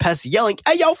above pass yelling,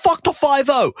 "Hey, yo, fuck the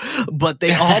 5-0!" But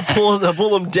they all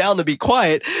pull him down to be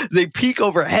quiet. They peek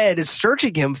overhead,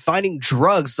 searching him, finding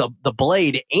drugs, the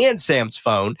blade, and Sam's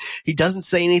phone. He doesn't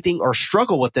say anything or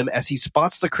struggle with them as he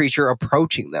spots the creature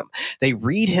approaching them. They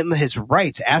read him his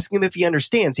rights, asking him if he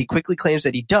understands. He quickly claims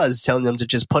that he does, telling them to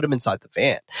just put him inside the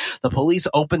van. The police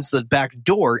opens the back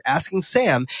door, asking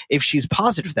Sam if she's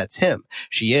positive that's him.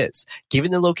 She is,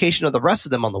 giving the location of the rest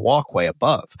of them on the walkway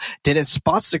above. Dennis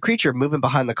spots the creature moving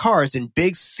behind the cars, and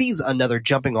Biggs sees another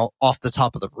jumping off the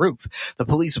top of the roof. The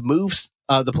police moves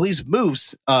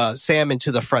Sam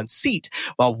into the front seat,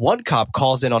 while one cop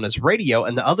calls in on his radio,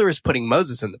 and the other is putting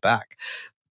Moses in the back.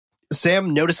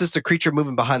 Sam notices the creature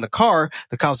moving behind the car.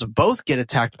 The cops both get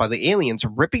attacked by the aliens,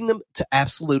 ripping them to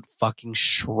absolute fucking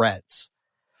shreds.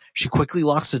 She quickly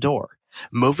locks the door.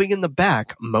 Moving in the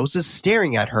back, Moses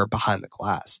staring at her behind the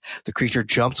glass. The creature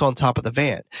jumps on top of the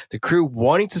van. The crew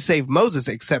wanting to save Moses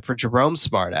except for Jerome's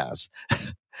smartass.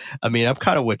 I mean, I'm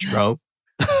kind of with Jerome.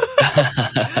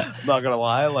 I'm not gonna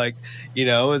lie.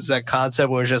 It's that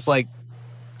concept where it's just like,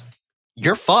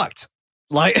 you're fucked.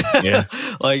 Like,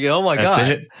 Like, oh my That's God.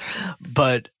 it.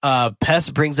 But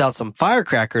Pest brings out some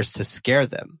firecrackers to scare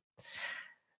them.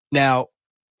 Now,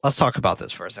 let's talk about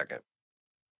this for a second.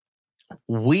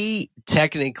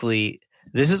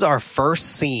 This is our first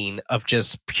scene of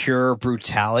just pure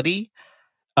brutality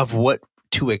of what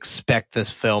to expect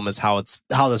this film is how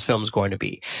this film is going to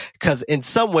be. Because in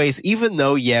some ways, even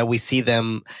though, yeah, we see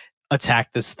them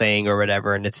attack this thing or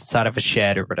whatever, and it's inside of a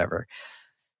shed or whatever,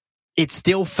 it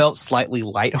still felt slightly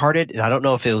lighthearted. And I don't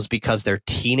know if it was because they're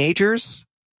teenagers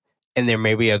and there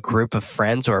may be a group of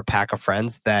friends or a pack of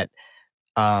friends that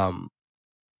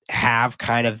have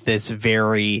kind of this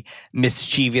very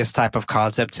mischievous type of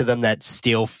concept to them that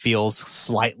still feels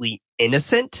slightly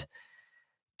innocent,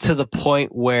 to the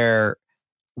point where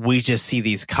we just see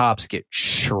these cops get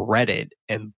shredded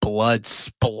and blood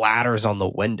splatters on the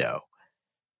window.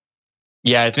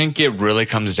 Yeah, I think it really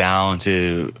comes down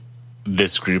to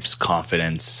this group's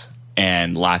confidence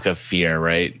and lack of fear,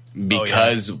 right?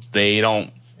 Because they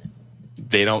don't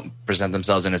present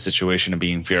themselves in a situation of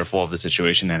being fearful of the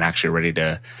situation and actually ready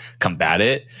to combat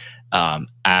it.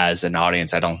 As an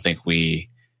audience, I don't think we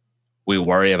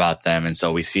worry about them, and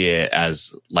so we see it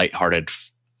as lighthearted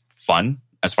fun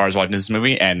as far as watching this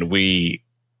movie, and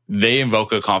they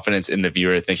invoke a confidence in the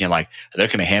viewer, thinking like they're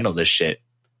going to handle this shit.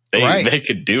 They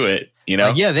could do it, you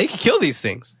know? Yeah, they could kill these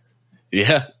things.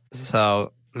 Yeah.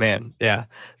 So, man, yeah,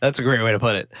 that's a great way to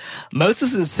put it.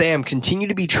 Moses and Sam continue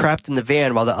to be trapped in the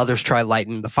van while the others try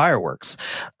lighting the fireworks.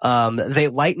 They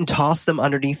light and toss them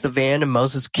underneath the van, and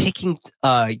Moses kicking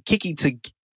to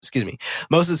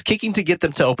get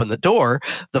them to open the door.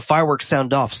 The fireworks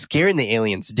sound off, scaring the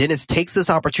aliens. Dennis takes this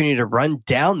opportunity to run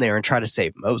down there and try to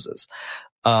save Moses.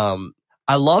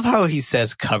 I love how he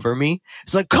says, "Cover me."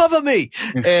 It's like, "Cover me."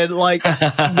 And like,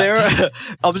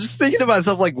 I'm just thinking to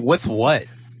myself, like, with what?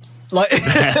 Like,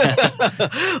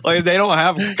 like they don't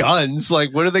have guns.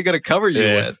 Like, what are they going to cover you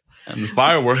with? And the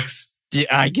fireworks. Yeah,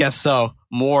 I guess so.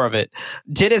 More of it.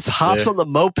 Dennis hops on the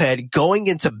moped, going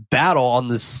into battle on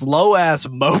the slow ass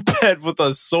moped with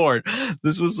a sword.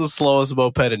 This was the slowest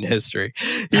moped in history.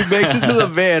 He makes it to the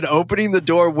van, opening the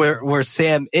door where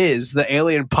Sam is. The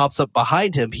alien pops up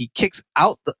behind him. He kicks it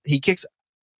out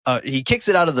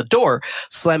of the door,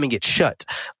 slamming it shut,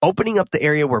 opening up the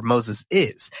area where Moses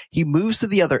is. He moves to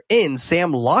the other end,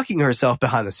 Sam locking herself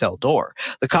behind the cell door.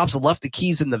 The cops left the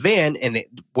keys in the van,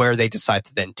 where they decide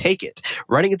to then take it.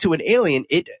 Running into an alien,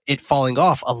 it falling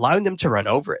off, allowing them to run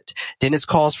over it. Dennis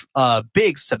calls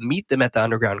Biggs to meet them at the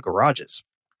underground garages.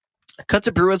 Cut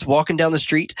to Bruce walking down the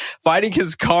street, finding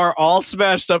his car all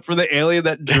smashed up for the alien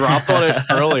that dropped on it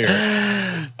earlier.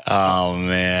 Oh,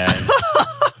 man.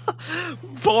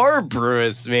 Poor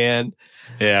Bruce, man.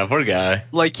 Yeah, poor guy.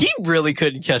 Like, he really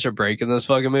couldn't catch a break in this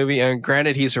fucking movie. And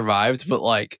granted, he survived, but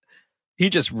like, he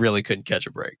just really couldn't catch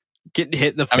a break. Getting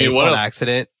hit in the face on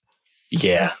accident.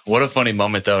 Yeah. What a funny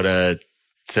moment, though,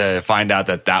 to find out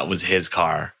that was his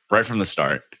car right from the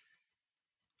start.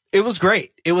 It was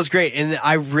great. It was great. And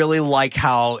I really like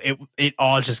how it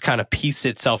all just kind of pieced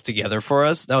itself together for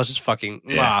us. That was just fucking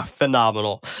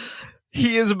phenomenal.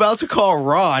 He is about to call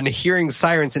Ron, hearing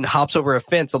sirens, and hops over a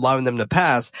fence, allowing them to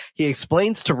pass. He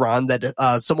explains to Ron that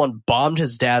someone bombed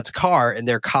his dad's car and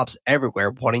there are cops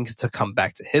everywhere wanting to come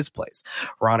back to his place.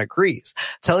 Ron agrees,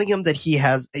 telling him that he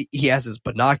has his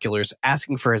binoculars,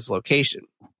 asking for his location.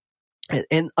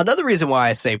 And another reason why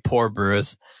I say poor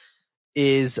Bruce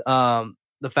is the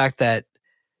fact that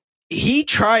he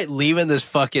tried leaving this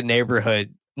fucking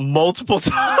neighborhood multiple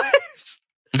times.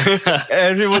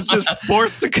 And it was just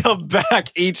forced to come back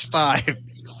each time.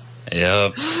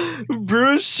 Yep.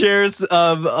 Bruce shares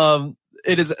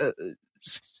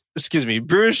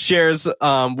Bruce shares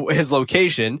his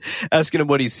location, asking him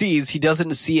what he sees. He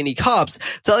doesn't see any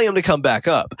cops, telling him to come back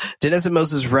up. Dennis and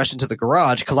Moses rush into the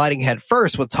garage, colliding head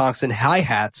first with Tonks and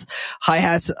Hi-Hats.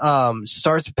 Hi-Hats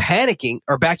starts panicking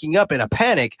or backing up in a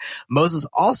panic. Moses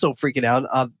also freaking out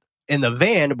in the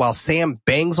van while Sam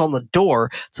bangs on the door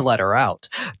to let her out.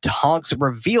 Tonks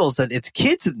reveals that it's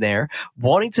kids in there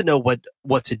wanting to know what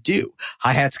to do.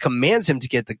 Hi-Hats commands him to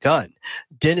get the gun.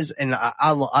 Dennis, and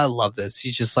I love this.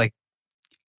 He's just like,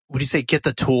 what do you say? Get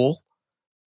the tool?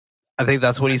 I think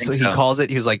that's what he calls it.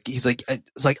 He's like,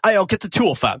 I'll get the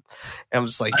tool, fam. And I'm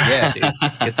just like, yeah, dude,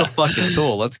 get the fucking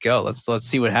tool. Let's go. Let's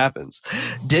see what happens.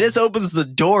 Dennis opens the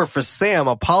door for Sam,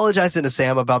 apologizing to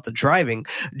Sam about the driving,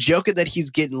 joking that he's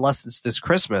getting lessons this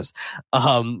Christmas.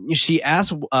 She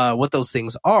asks what those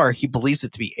things are. He believes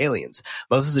it to be aliens.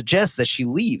 Moses suggests that she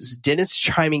leaves, Dennis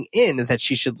chiming in that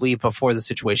she should leave before the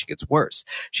situation gets worse.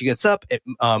 She gets up,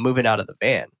 moving out of the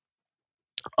van.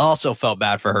 Also felt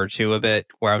bad for her too a bit,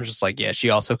 where I was just like, yeah, she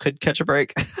also could catch a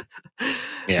break.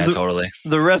 Yeah, totally.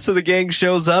 The rest of the gang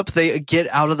shows up. They get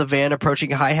out of the van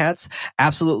approaching Hi-Hats,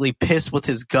 absolutely pissed with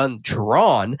his gun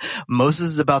drawn. Moses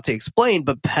is about to explain,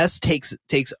 but Pest takes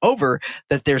over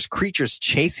that there's creatures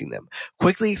chasing them,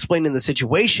 quickly explaining the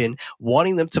situation,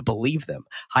 wanting them to believe them.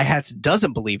 Hi-Hats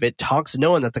doesn't believe it, Tonks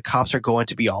knowing that the cops are going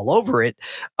to be all over it,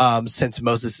 since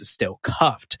Moses is still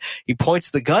cuffed. He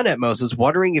points the gun at Moses,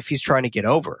 wondering if he's trying to get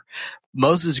over.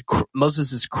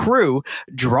 Moses's crew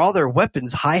draw their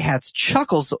weapons. Hi-Hats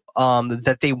chuckles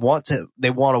that they want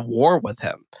a war with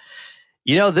him.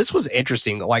 You know, this was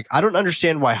interesting. Like, I don't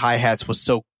understand why Hi-Hats was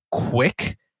so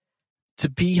quick to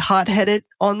be hot-headed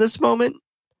on this moment.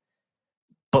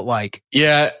 But like,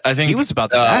 yeah, I think he was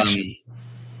about that action.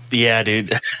 Yeah,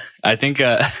 dude. I think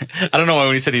I don't know why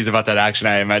when he said he's about that action,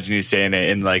 I imagine he's saying it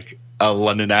in like a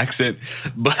London accent,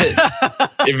 but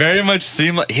it very much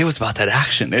seemed like he was about that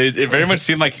action. It very much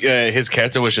seemed like his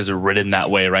character was just written that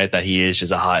way, right? That he is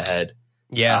just a hothead.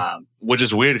 Yeah. Which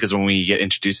is weird because when we get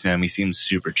introduced to him, he seems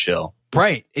super chill.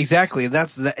 Right. Exactly. And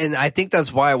I think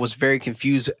that's why I was very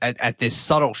confused at this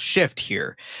subtle shift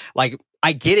here. Like,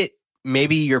 I get it.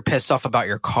 Maybe you're pissed off about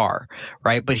your car,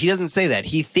 right? But he doesn't say that.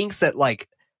 He thinks that like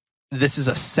this is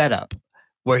a setup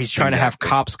where he's trying to have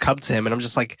cops come to him. And I'm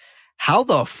just like, how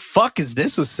the fuck is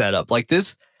this a setup? Like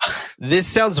this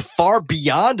sounds far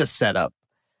beyond a setup.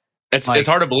 It's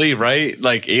hard to believe, right?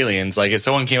 Like aliens. Like if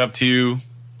someone came up to you,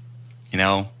 you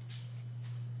know,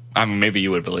 I mean, maybe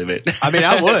you would believe it. I mean,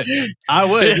 I would. I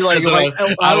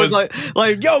was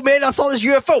like, yo, man, I saw this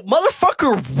UFO,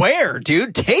 motherfucker. Where,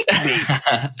 dude? Take me.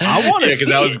 I want to see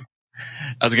it.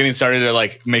 I was getting started to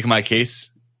like make my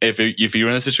case if you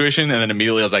were in a situation, and then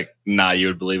immediately I was like, nah, you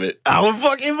would believe it. I would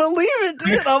fucking believe it,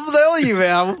 dude. I'm telling you,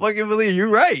 man. I would fucking believe it. You're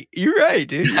right. You're right,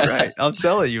 dude. You're right. I'm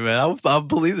telling you, man. I'll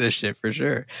believe this shit for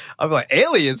sure. I'm like,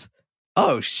 aliens?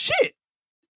 Oh, shit.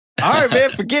 All right,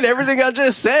 man. Forget everything I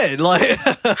just said. Like,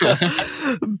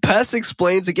 Pest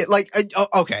explains again. Like,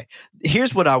 okay.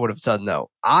 Here's what I would have done, though.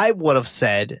 I would have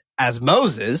said, as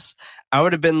Moses, I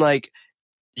would have been like,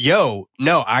 yo,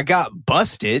 no, I got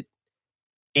busted.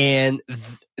 And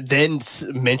then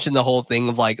mention the whole thing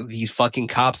of like these fucking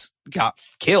cops got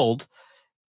killed,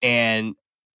 and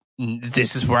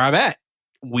this is where I'm at.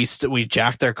 We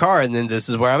jacked their car, and then this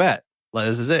is where I'm at. Like,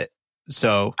 this is it.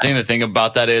 So I think the thing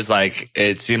about that is like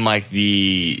it seemed like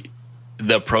the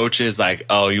approach is like,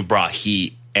 oh, you brought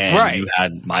heat and you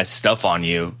had my stuff on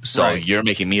you, so you're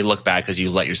making me look bad because you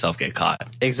let yourself get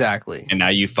caught. Exactly. And now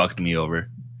you fucked me over.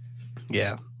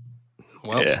 Yeah.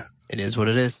 Well, yeah. It is what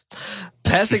it is.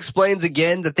 Pest explains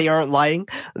again that they aren't lying,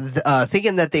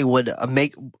 thinking that they would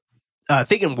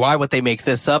thinking why would they make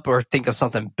this up or think of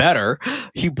something better.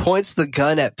 He points the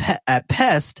gun at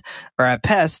Pest,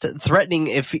 threatening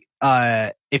if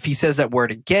he says that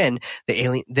word again, the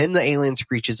alien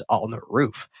screeches on the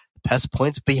roof. Pest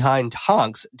points behind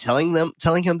Tonks, telling him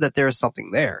that there is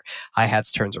something there.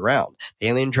 Hi-Hats turns around, the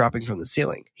alien dropping from the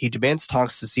ceiling. He demands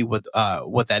Tonks to see what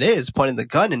that is, pointing the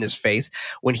gun in his face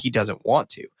when he doesn't want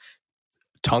to.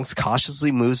 Tonks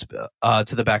cautiously moves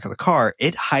to the back of the car,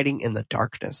 it hiding in the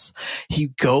darkness.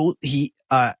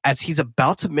 As he's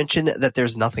about to mention that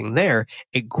there's nothing there,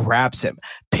 it grabs him,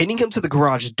 pinning him to the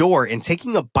garage door and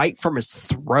taking a bite from his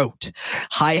throat.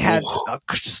 Hi-Hats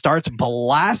starts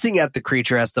blasting at the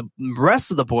creature as the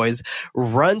rest of the boys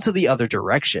run to the other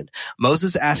direction.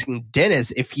 Moses asking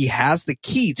Dennis if he has the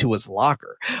key to his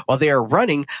locker. While they are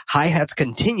running, Hi-Hats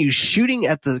continues shooting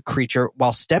at the creature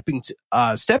while stepping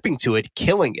to it,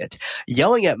 killing it,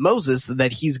 yelling at Moses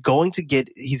that he's going to get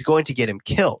him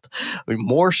killed.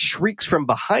 More shrieks from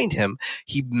behind him.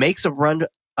 He makes a run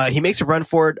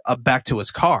for it back to his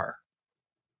car.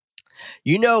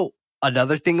 You know,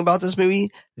 another thing about this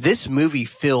movie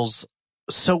feels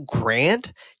so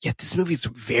grand, yet this movie is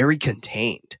very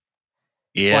contained.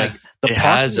 Yeah, like it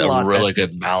has a really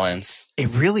good balance. It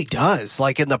really does.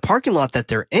 Like in the parking lot that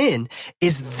they're in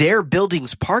is their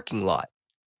building's parking lot.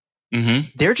 Mm-hmm.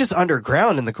 They're just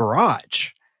underground in the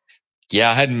garage. Yeah,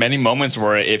 I had many moments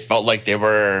where it felt like they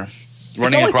were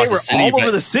running across the city. All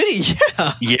over the city.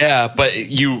 Yeah. Yeah, but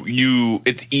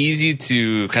it's easy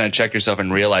to kind of check yourself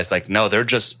and realize like, no, they're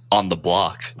just on the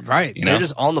block. Right. They're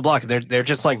just on the block. They're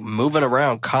just like moving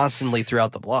around constantly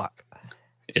throughout the block.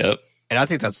 Yep. And I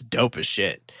think that's dope as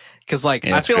shit. Cause like,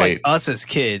 yeah, I feel great. like us as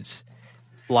kids,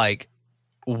 like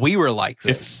we were like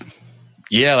this.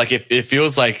 Like it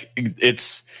feels like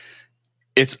it's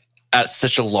at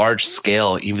such a large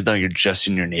scale, even though you're just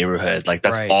in your neighborhood. Like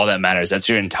that's all that matters. That's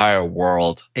your entire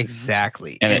world.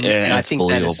 Exactly. And I think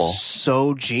believable. That is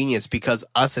so genius because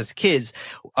us as kids,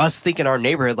 us think in our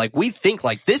neighborhood, like we think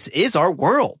like this is our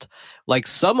world. Like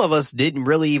some of us didn't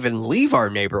really even leave our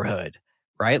neighborhood,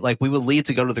 right? Like we would leave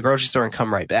to go to the grocery store and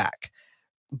come right back.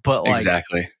 But like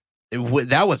Exactly.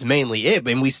 that was mainly it.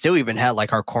 And we still even had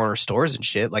like our corner stores and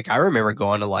shit. Like I remember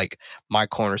going to like my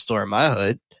corner store in my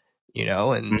hood, you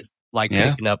know, and like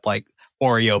picking up like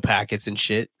Oreo packets and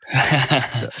shit.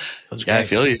 Yeah, I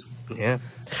feel you. Yeah.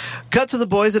 Cut to the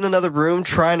boys in another room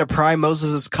trying to pry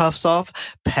Moses' cuffs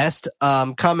off. Pest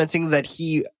commenting that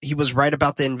he was right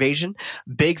about the invasion.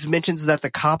 Biggs mentions that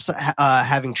the cops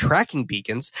having tracking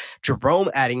beacons. Jerome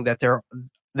adding that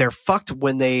they're fucked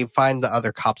when they find the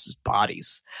other cops'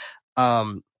 bodies.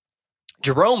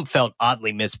 Jerome felt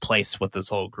oddly misplaced with this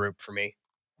whole group for me.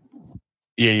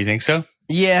 Yeah, you think so?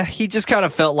 Yeah, he just kind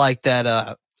of felt like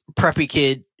that preppy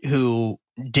kid who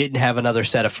didn't have another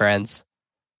set of friends.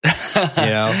 You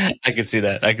know? I can see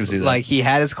that. Like he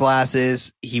had his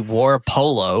glasses, he wore a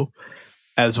polo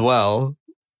as well.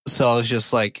 So I was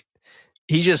just like,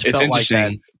 he just felt like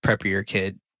that preppier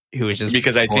kid who was just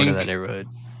because I think in that neighborhood.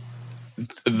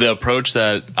 The approach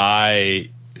that I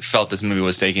felt this movie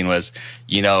was taking was,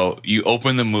 you know, you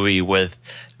open the movie with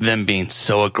them being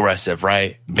so aggressive,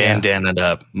 right? Bandanaed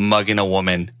up, mugging a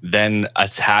woman, then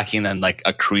attacking like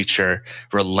a creature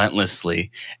relentlessly.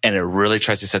 And it really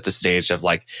tries to set the stage of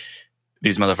like,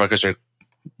 these motherfuckers are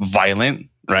violent,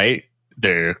 right?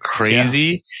 They're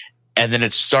crazy. Yeah. And then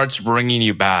it starts bringing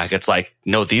you back. It's like,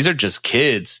 no, these are just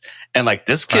kids. And like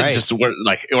this kid just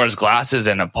wears glasses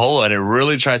and a polo, and it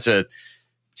really tries to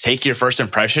take your first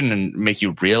impression and make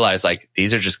you realize like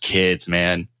these are just kids,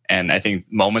 man. And I think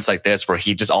moments like this where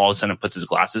he just all of a sudden puts his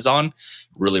glasses on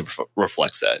really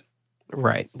reflects that.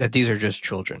 Right. That these are just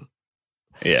children.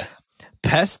 Yeah.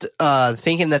 Pest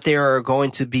thinking that they are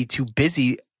going to be too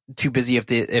busy if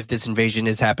this invasion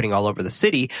is happening all over the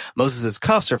city. Moses'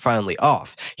 cuffs are finally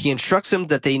off. He instructs him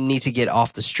that they need to get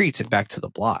off the streets and back to the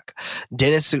block.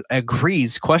 Dennis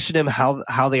agrees, question him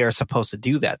how they are supposed to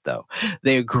do that though.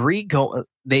 They agree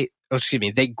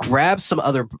they grab some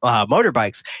other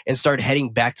motorbikes and start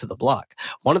heading back to the block.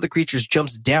 One of the creatures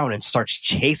jumps down and starts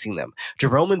chasing them.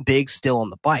 Jerome and Biggs still on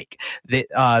the bike.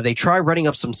 They try running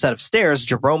up some set of stairs,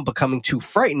 Jerome becoming too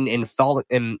frightened and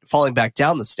falling back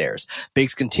down the stairs.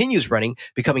 Biggs continues running,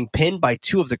 becoming pinned by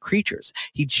two of the creatures.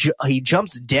 He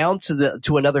jumps down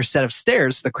to another set of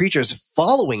stairs. The creature's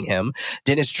following him.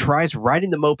 Dennis tries riding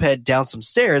the moped down some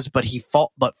stairs, but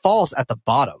falls at the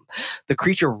bottom. The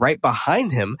creature right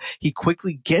behind him, he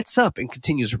quickly gets up and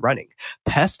continues running.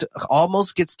 Pest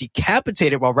almost gets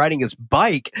decapitated while riding his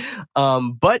bike,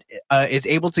 but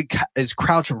is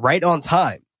crouched right on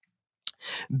time.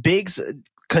 Biggs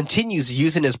continues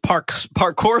using his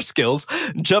parkour skills,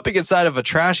 jumping inside of a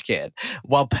trash can,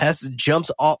 while Pest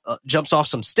jumps off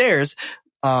some stairs,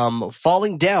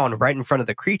 falling down right in front of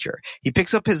the creature. He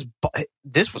picks up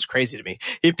this was crazy to me.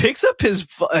 He picks up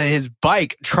his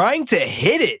bike, trying to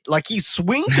hit it. Like he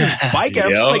swings his bike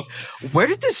at him. Like, where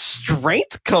did this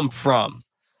strength come from?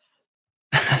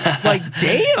 Like,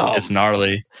 damn. It's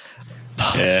gnarly.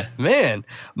 Yeah. Man,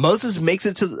 Moses makes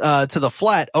it to the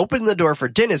flat, opening the door for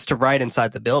Dennis to ride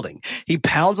inside the building. He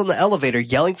pounds on the elevator,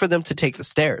 yelling for them to take the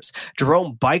stairs.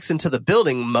 Jerome bikes into the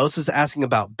building, Moses asking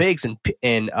about Biggs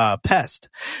and Pest.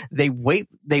 They wait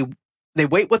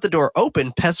with the door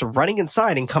open, Pest running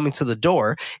inside and coming to the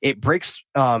door. It breaks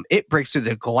through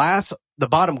the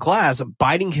bottom glass,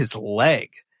 biting his leg.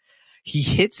 He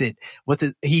hits it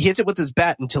with his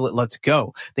bat until it lets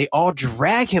go. They all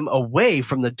drag him away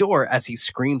from the door as he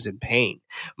screams in pain.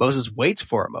 Moses waits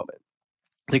for a moment.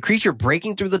 The creature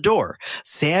breaking through the door.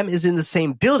 Sam is in the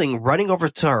same building, running over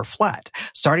to her flat,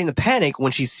 starting to panic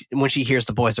when she hears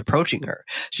the boys approaching her.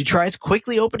 She tries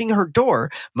quickly opening her door.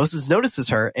 Moses notices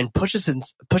her and pushes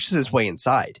his way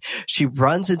inside. She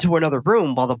runs into another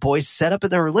room while the boys set up in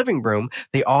their living room.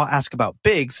 They all ask about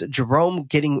Biggs, Jerome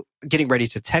getting ready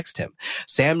to text him.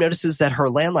 Sam notices that her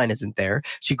landline isn't there.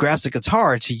 She grabs a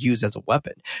guitar to use as a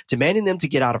weapon, demanding them to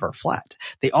get out of her flat.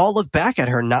 They all look back at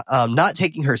her, not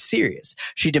taking her serious.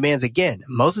 She demands again.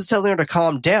 Moses telling her to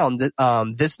calm down,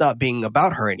 this not being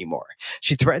about her anymore.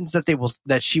 She threatens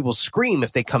that she will scream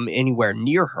if they come anywhere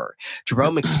near her.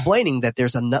 Jerome explaining that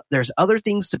there's other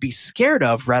things to be scared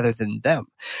of rather than them.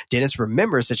 Dennis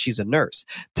remembers that she's a nurse.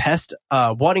 Pest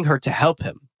wanting her to help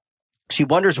him. She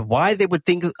wonders why they would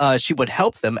think she would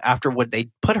help them after what they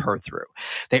put her through.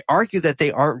 They argue that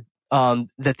they aren't.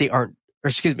 Or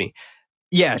excuse me.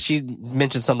 Yeah, she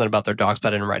mentioned something about their dogs, but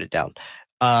I didn't write it down.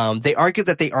 They argue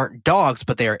that they aren't dogs,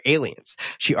 but they are aliens.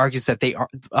 She argues that they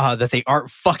aren't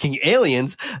fucking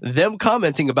aliens. Them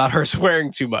commenting about her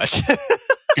swearing too much.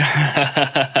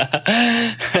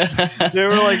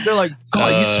 They're like,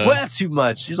 God, you sweat too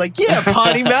much. She's like, yeah,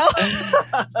 potty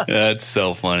mouth. That's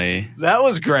so funny. That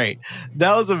was great.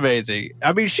 That was amazing.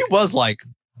 I mean, she was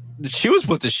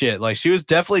with the shit. Like, she was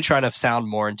definitely trying to sound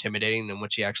more intimidating than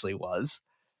what she actually was.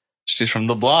 She's from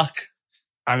the block.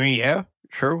 I mean, yeah,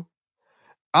 true.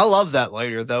 I love that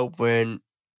later though, when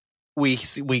we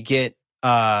get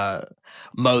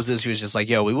Moses, who's just like,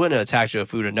 yo, we wouldn't have attacked you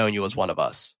if we would have known you was one of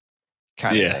us,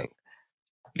 kind of thing.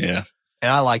 Yeah.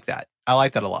 And I like that. I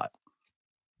like that a lot.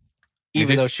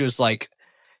 Even though she's like,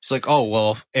 oh,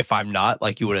 well, if I'm not,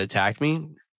 like, you would have attacked me.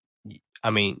 I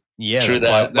mean, yeah, true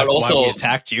that. But also, why we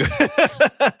attacked you.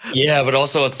 Yeah, but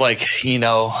also it's like, you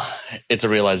know, it's a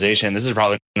realization. This is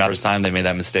probably not the first time they made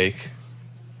that mistake.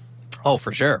 Oh,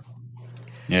 for sure.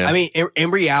 Yeah. I mean,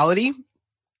 in reality,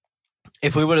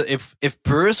 if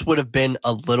Bruce would have been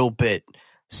a little bit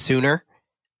sooner,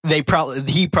 he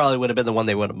probably would have been the one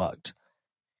they would have mugged.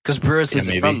 Because Bruce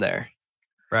isn't from there,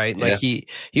 right? Like he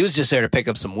was just there to pick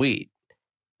up some weed.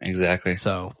 Exactly.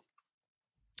 So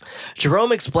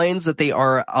Jerome explains that they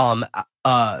are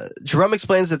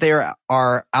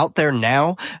out there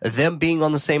now, them being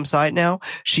on the same side now.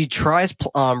 She tries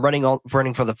running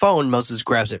for the phone. Moses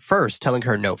grabs it first, telling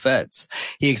her no feds.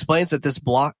 He explains that this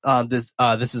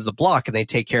is the block and they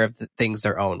take care of things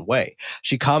their own way.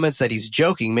 She comments that he's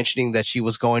joking, mentioning that she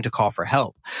was going to call for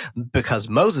help because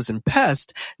Moses and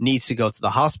Pest needs to go to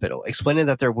the hospital, explaining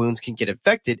that their wounds can get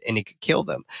infected and it could kill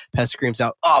them. Pest screams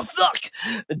out, "Oh, fuck!"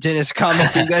 Dennis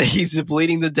commenting that he's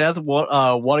bleeding to death,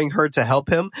 wanting her to help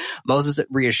him. Moses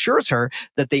reassures her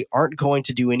that they aren't going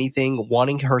to do anything,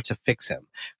 wanting her to fix him.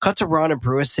 Cut to Ron and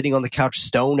Bruce sitting on the couch,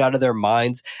 stoned out of their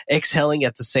minds, exhaling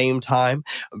at the same time.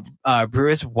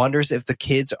 Bruce wonders if the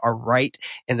kids are right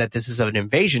and that this is an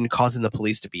invasion causing the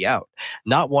police to be out,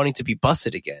 not wanting to be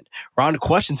busted again. Ron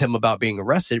questions him about being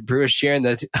arrested. Bruce sharing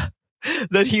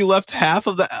that he left half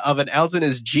of an ounce in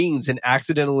his jeans and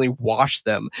accidentally washed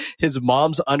them. His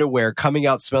mom's underwear coming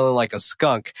out smelling like a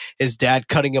skunk. His dad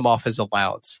cutting him off his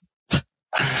allowance.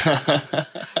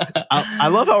 I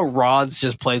love how Ron's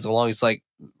just plays along. He's like,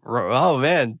 oh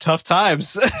man, tough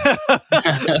times.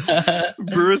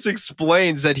 Bruce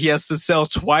explains that he has to sell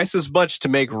twice as much to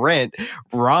make rent.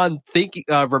 Ron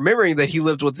remembering that he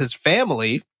lived with his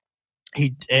family.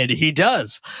 He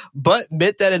does, but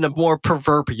meant that in a more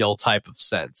proverbial type of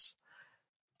sense.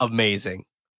 Amazing.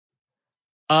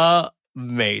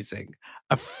 Amazing.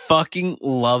 I fucking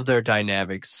love their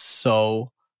dynamic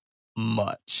so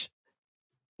much.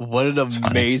 What an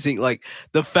amazing, like,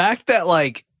 the fact that,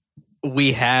 like,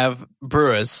 we have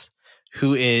Bruce,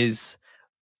 who is,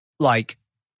 like,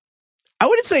 I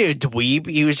wouldn't say a dweeb.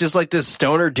 He was just, like, this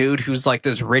stoner dude who's, like,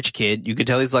 this rich kid. You could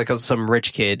tell he's, like, some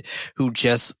rich kid who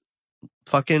just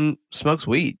fucking smokes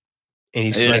weed. And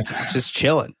he's, like, just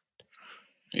chilling.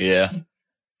 Yeah.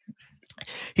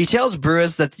 He tells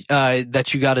Bruce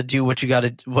that you got to do what you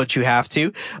have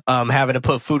to, having to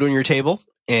put food on your table.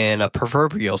 In a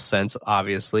proverbial sense,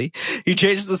 obviously. He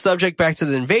changes the subject back to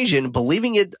the invasion,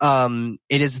 believing it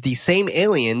is the same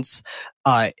aliens.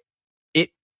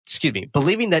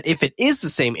 Believing that if it is the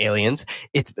same aliens,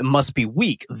 it must be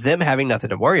weak, them having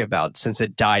nothing to worry about since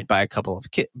it died by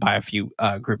a few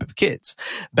group of kids.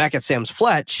 Back at Sam's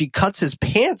flat, she cuts his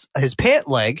pant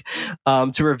leg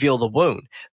to reveal the wound.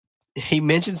 He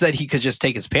mentions that he could just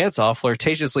take his pants off,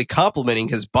 flirtatiously complimenting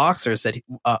his boxers that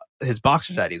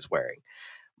he's wearing.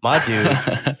 My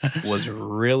dude was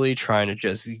really trying to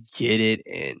just get it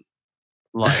in.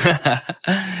 Like,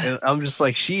 I'm just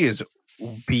like, she is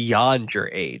beyond your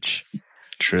age.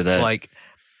 True that. Like,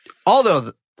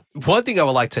 although one thing I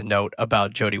would like to note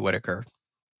about Jodie Whittaker,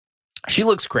 she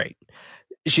looks great.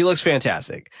 She looks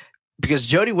fantastic because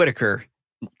Jodie Whittaker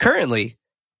currently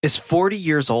is 40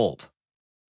 years old.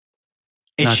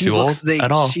 And Not she too looks old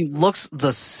at all. She looks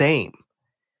the same.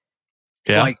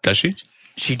 Yeah, like, does she?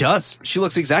 She does. She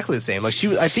looks exactly the same. Like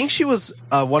I think she was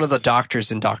one of the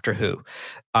doctors in Doctor Who,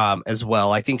 as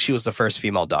well. I think she was the first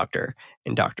female doctor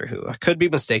in Doctor Who. I could be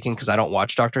mistaken because I don't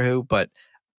watch Doctor Who, but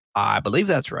I believe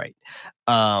that's right.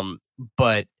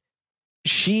 But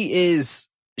she's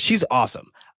awesome.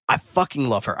 I fucking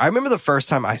love her. I remember the first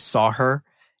time I saw her,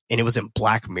 and it was in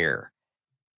Black Mirror.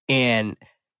 And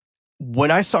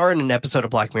when I saw her in an episode of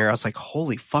Black Mirror, I was like,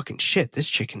 holy fucking shit, this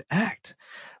chick can act.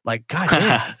 Like,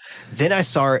 goddamn. Then I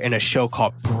saw her in a show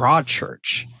called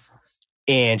Broadchurch.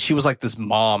 And she was like this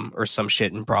mom or some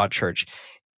shit in Broadchurch.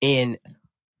 And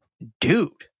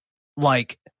dude,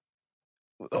 like,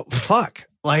 fuck.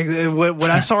 Like, when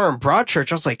I saw her in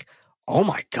Broadchurch, I was like, oh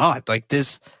my God, like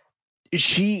this,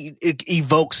 she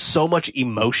evokes so much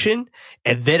emotion.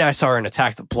 And then I saw her in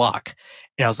Attack the Block.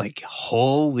 And I was like,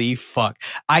 holy fuck.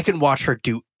 I can watch her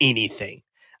do anything.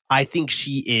 I think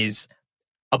she is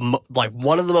like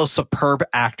one of the most superb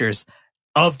actors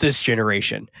of this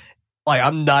generation. Like,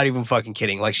 I'm not even fucking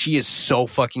kidding. Like, she is so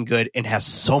fucking good and has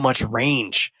so much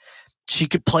range. She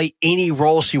could play any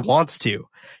role she wants to.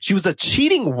 She was a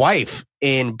cheating wife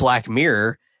in Black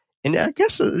Mirror. And I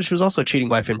guess she was also a cheating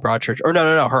wife in Broadchurch. Or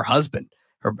no, her husband.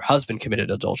 Her husband committed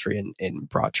adultery in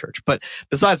Broadchurch. But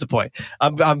besides the point,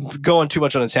 I'm going too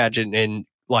much on a tangent and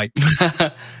like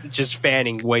just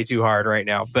fanning way too hard right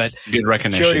now. But good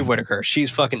recognition. Jodie Whittaker, she's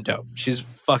fucking dope. She's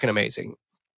fucking amazing.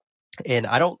 And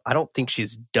I don't think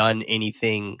she's done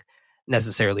anything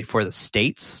necessarily for the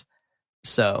States.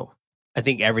 So I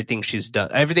think everything she's done,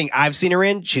 everything I've seen her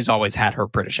in, she's always had her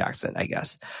British accent, I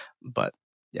guess. But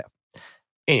yeah.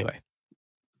 Anyway,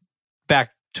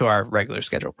 back to our regular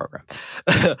schedule program.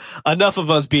 Enough of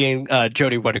us being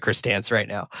Jodie Whittaker stance right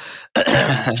now.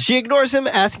 She ignores him,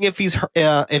 asking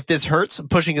if this hurts,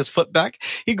 pushing his foot back.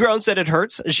 He groans that it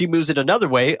hurts. She moves it another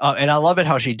way, and I love it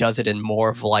how she does it in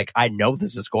more of like, I know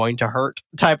this is going to hurt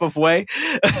type of way.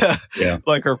 Yeah.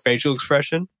 Like her facial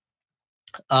expression.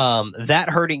 That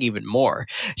hurting even more.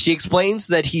 She explains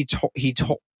that he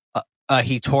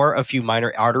tore a few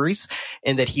minor arteries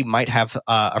and that he might have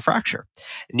a fracture,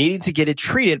 needing to get it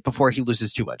treated before he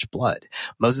loses too much blood.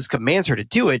 Moses commands her to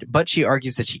do it, but she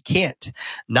argues that she can't,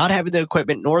 not having the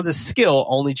equipment nor the skill,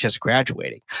 only just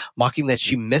graduating, mocking that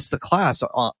she missed the class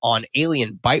on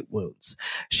alien bite wounds.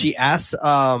 She asks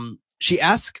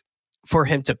for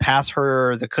him to pass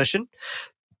her the cushion.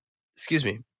 Excuse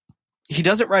me. He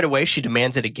does it right away. She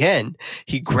demands it again.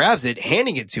 He grabs it,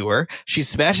 handing it to her. She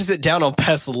smashes it down on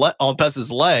Pess's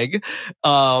leg.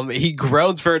 He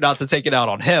groans for her not to take it out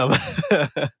on him.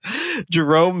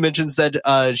 Jerome mentions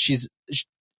that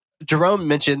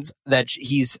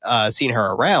he's seen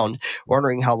her around,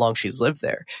 wondering how long she's lived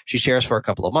there. She shares for a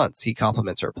couple of months. He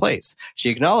compliments her place. She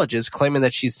acknowledges, claiming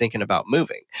that she's thinking about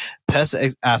moving. Pess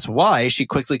asks why. She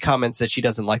quickly comments that she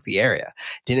doesn't like the area.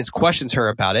 Dennis questions her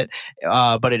about it,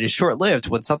 but it is short-lived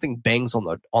when something bangs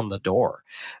on the door.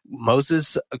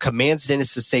 Moses commands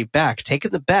Dennis to stay back,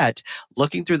 taking the bat,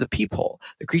 looking through the peephole.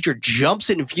 The creature jumps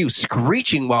in view,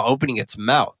 screeching while opening its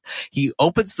mouth. He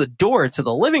opens the door to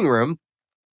the living room.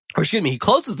 He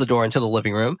closes the door into the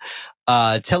living room,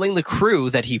 telling the crew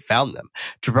that he found them.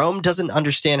 Jerome doesn't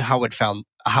understand how it found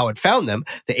them.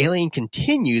 The alien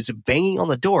continues banging on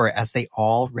the door as they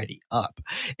all ready up.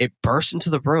 It bursts into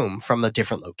the room from a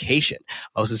different location.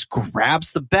 Moses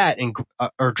grabs the bat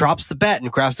or drops the bat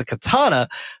and grabs the katana,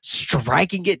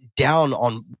 striking it down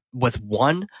with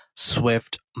one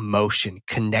swift motion,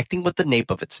 connecting with the nape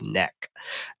of its neck.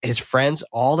 His friends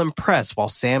all impressed, while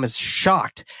Sam is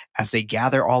shocked as they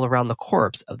gather all around the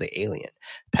corpse of the alien.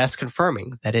 Pess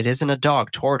confirming that it isn't a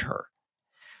dog toward her.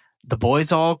 The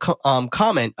boys all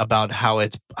comment about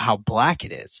how black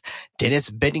it is. Dennis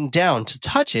bending down to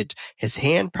touch it, his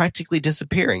hand practically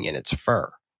disappearing in its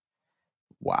fur.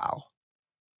 Wow.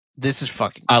 This is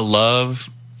fucking... I love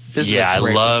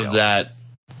that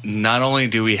not only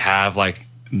do we have like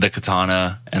the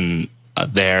katana and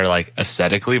there like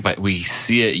aesthetically, but we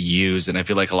see it used, and I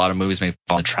feel like a lot of movies may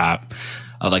fall in the trap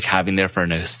of like having there for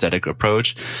an aesthetic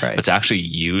approach, right. But to actually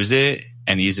use it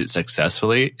and use it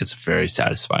successfully, it's very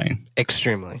satisfying.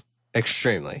 Extremely.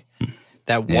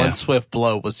 That one swift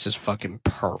blow was just fucking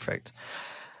perfect.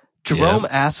 Jerome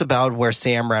asks about where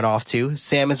Sam ran off to.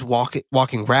 Sam is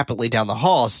walking rapidly down the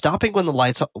hall, stopping when the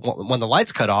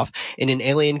lights cut off, and an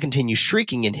alien continues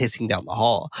shrieking and hissing down the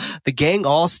hall. The gang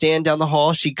all stand down the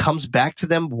hall. She comes back to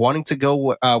them, wanting to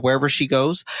go wherever she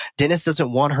goes. Dennis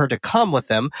doesn't want her to come with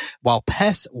them, while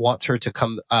Pess wants her to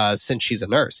come since she's a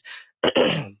nurse.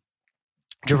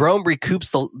 Jerome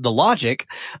recoups the logic,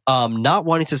 not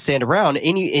wanting to stand around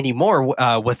anymore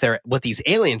with these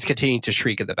aliens continuing to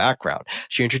shriek in the background.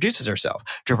 She introduces herself.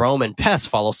 Jerome and Pess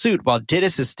follow suit, while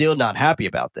Dennis is still not happy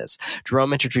about this.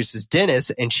 Jerome introduces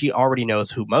Dennis, and she already knows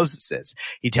who Moses is.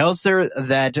 He tells her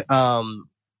that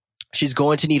she's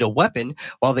going to need a weapon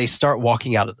while they start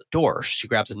walking out of the door. She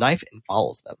grabs a knife and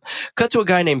follows them. Cut to a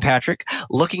guy named Patrick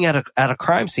looking at a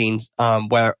crime scene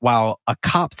while a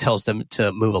cop tells them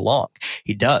to move along.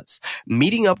 He does.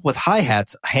 Meeting up with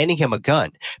Hi-Hats, handing him a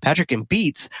gun. Patrick and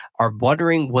Beats are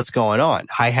wondering what's going on.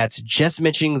 Hi-Hats just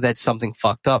mentioning that something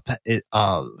fucked up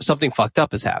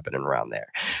is happening around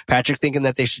there. Patrick thinking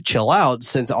that they should chill out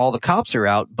since all the cops are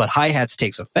out, but Hi-Hats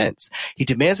takes offense. He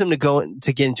demands him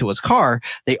to get into his car.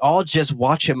 They all just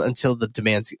watch him until he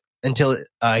demands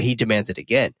it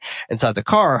again. Inside the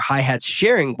car, Hi-Hat's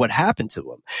sharing what happened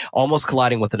to him, almost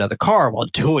colliding with another car while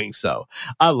doing so.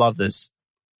 I love this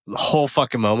whole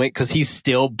fucking moment because he's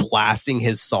still blasting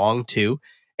his song too.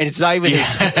 And it's not even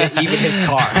his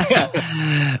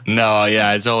car. No,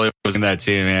 yeah, it totally was in that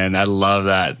too, man. I love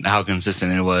that, how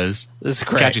consistent it was. This is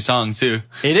It's a great. catchy song too.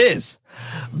 It is.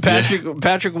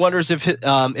 Patrick wonders if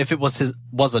it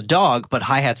was a dog, but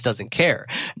Hi-Hats doesn't care,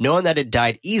 knowing that it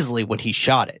died easily when he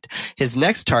shot it. His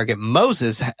next target,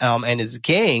 Moses, and his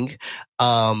gang,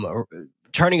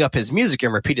 turning up his music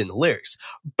and repeating the lyrics.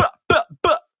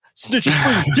 Snitches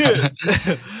free dead.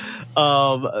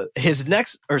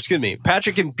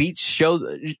 Patrick and Beach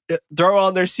throw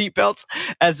on their seatbelts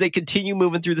as they continue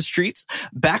moving through the streets.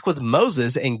 Back with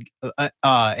Moses and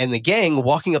the gang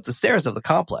walking up the stairs of the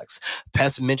complex.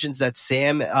 Pest mentions that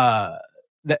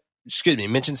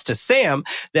mentions to Sam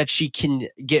that she can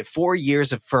get 4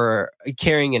 years for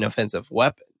carrying an offensive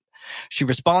weapon. She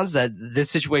responds that this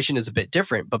situation is a bit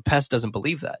different, but Pest doesn't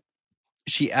believe that.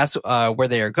 She asks where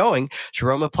they are going.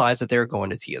 Jerome replies that they are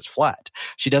going to Tia's flat.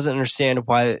 She doesn't understand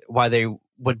why they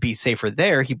would be safer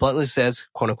there. He bluntly says,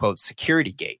 quote unquote,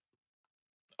 security gate.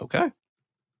 Okay.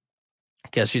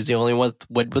 Guess she's the only one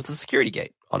with the security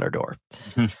gate on her door.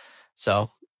 So,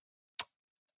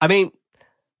 I mean,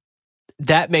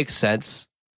 that makes sense,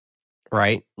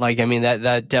 right? Like, I mean,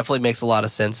 that definitely makes a lot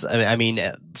of sense. I mean,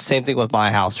 same thing with my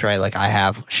house, right? Like, I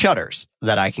have shutters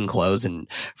that I can close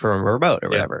and from a remote or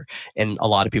whatever. And a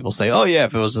lot of people say, oh yeah,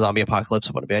 if it was a zombie apocalypse,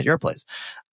 I want to be at your place.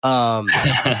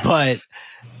 But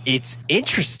it's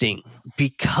interesting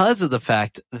because of the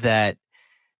fact that,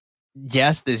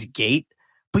 yes, this gate,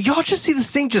 but y'all just see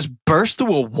this thing just burst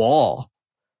through a wall.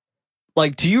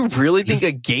 Like, do you really think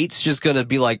a gate's just going to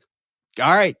be like,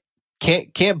 all right,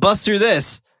 can't bust through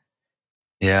this?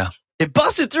 Yeah. It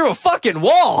busted through a fucking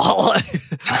wall.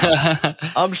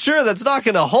 I'm sure that's not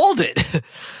going to hold it.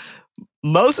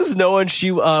 Moses, knowing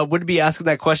she would be asking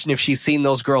that question if she's seen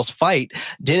those girls fight,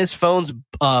 Dennis' phone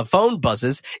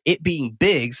buzzes, it being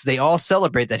Biggs. They all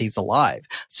celebrate that he's alive.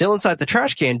 Still inside the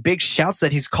trash can, Biggs shouts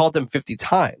that he's called them 50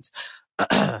 times.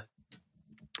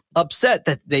 Upset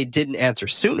that they didn't answer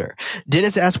sooner.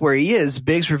 Dennis asks where he is,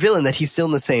 Biggs revealing that he's still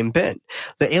in the same bin.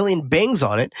 The alien bangs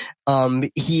on it.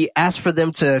 He asks for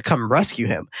them to come rescue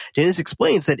him. Dennis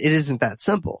explains that it isn't that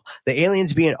simple. The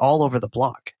aliens being all over the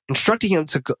block, instructing him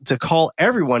to call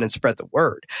everyone and spread the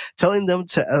word, telling them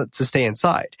to stay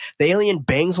inside. The alien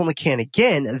bangs on the can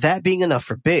again, that being enough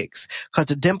for Biggs. Cut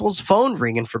to Dimple's phone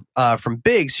ringing from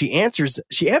Biggs. She answers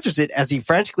it as he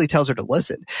frantically tells her to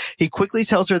listen. He quickly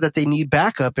tells her that they need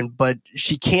backup, but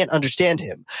she can't understand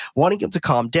him, wanting him to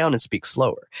calm down and speak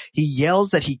slower. He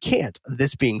yells that he can't,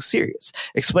 this being serious,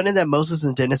 explaining that Moses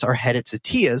and Dennis are headed to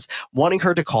Tia's, wanting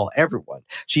her to call everyone.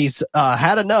 She's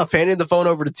had enough handing the phone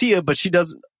over to Tia, but she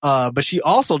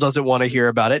also doesn't want to hear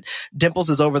about it.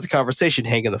 Dimples is over the conversation,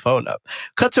 hanging the phone up.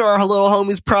 Cut to our little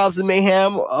homies, Probs and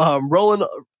Mayhem,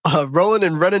 rolling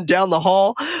and running down the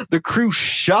hall. The crew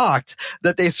shocked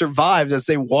that they survived as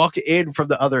they walk in from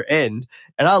the other end.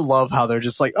 And I love how they're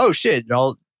just like, oh shit,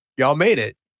 y'all made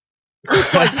it.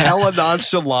 It's like hella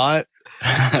nonchalant.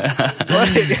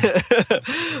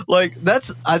 like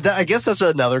that's, I guess that's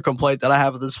another complaint that I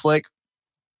have with this flick,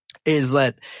 is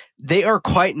that they are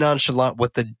quite nonchalant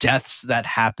with the deaths that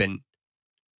happen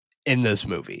in this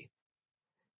movie.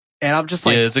 And I'm just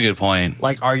like, yeah, that's a good point.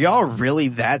 Like, are y'all really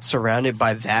that surrounded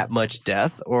by that much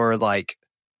death? Or like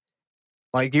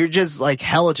you're just like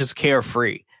hella just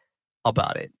carefree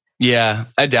about it? Yeah,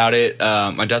 I doubt it.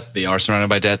 I doubt that they are surrounded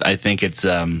by death. I think it's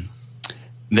the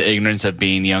ignorance of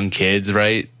being young kids,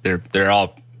 right? They're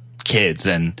all kids,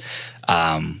 and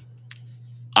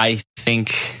I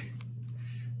think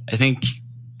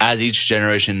as each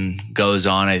generation goes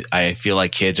on, I feel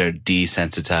like kids are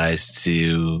desensitized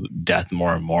to death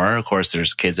more and more. Of course,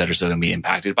 there's kids that are still going to be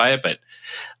impacted by it, but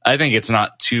I think it's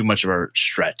not too much of a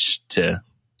stretch to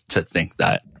think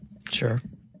that. Sure,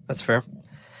 that's fair.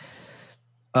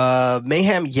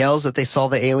 Mayhem yells that they saw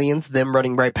the aliens, them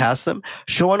running right past them,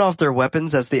 showing off their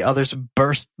weapons as the others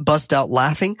bust out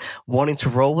laughing, wanting to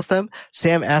roll with them.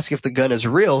 Sam asks if the gun is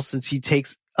real since he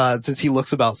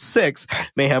looks about 6,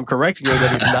 Mayhem correcting her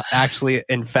that he's not actually,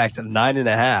 in fact,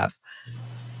 9.5.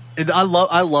 And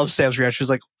I love Sam's reaction. She was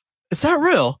like, is that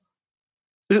real?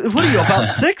 What are you, about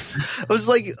 6? I was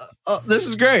like, this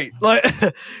is great. Like,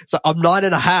 so I'm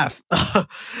 9.5.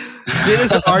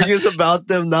 Dennis argues about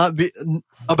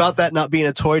that not being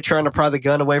a toy, trying to pry the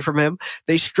gun away from him.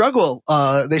 They struggle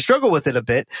with it a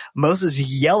bit. Moses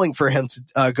yelling for him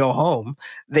to go home.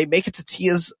 They make it to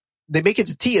Tia's.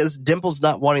 Dimple's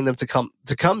not wanting them to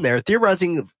come there,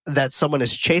 theorizing that someone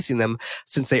is chasing them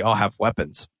since they all have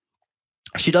weapons.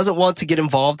 She doesn't want to get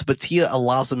involved, but Tia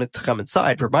allows them to come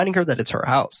inside, reminding her that it's her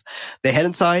house. They head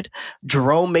inside,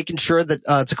 Jerome making sure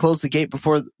that to close the gate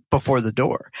before the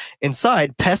door.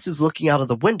 Inside, Pest is looking out of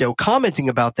the window, commenting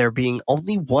about there being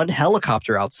only one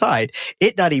helicopter outside,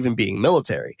 it not even being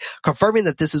military, confirming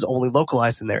that this is only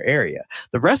localized in their area.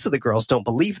 The rest of the girls don't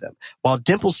believe them, while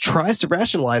Dimples tries to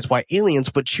rationalize why aliens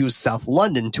would choose South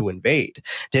London to invade.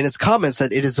 Dennis comments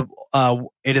that it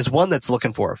is one that's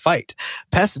looking for a fight.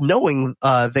 Pest knowing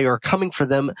they are coming for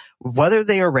them whether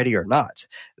they are ready or not.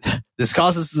 This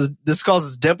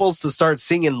causes Dimples to start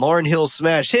singing Lauryn Hill's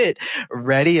smash hit,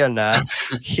 Ready or Not,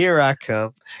 Here I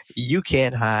Come, You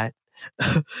Can't Hide.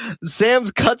 Sam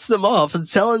cuts them off and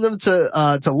telling them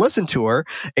to listen to her,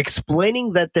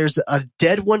 explaining that there's a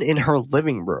dead one in her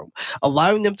living room,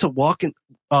 allowing them to walk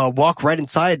right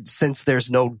inside since there's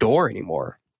no door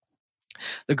anymore.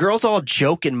 The girls all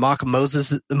joke and mock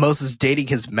Moses dating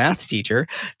his math teacher,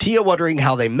 Tia wondering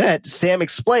how they met, Sam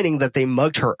explaining that they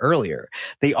mugged her earlier.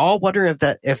 They all wonder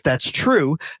if that's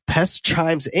true. Pest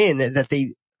chimes in that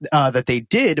they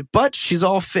did, but she's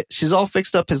all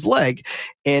fixed up his leg,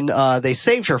 and they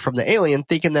saved her from the alien,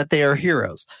 thinking that they are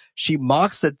heroes. She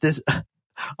mocks that this. I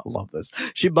love this.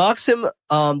 She mocks him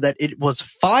that it was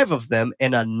 5 of them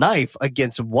and a knife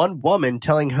against one woman,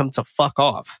 telling him to fuck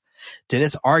off.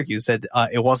 Dennis argues that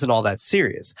it wasn't all that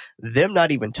serious, them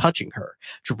not even touching her.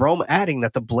 Jerome adding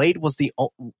that the blade was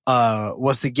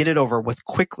to get it over with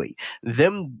quickly,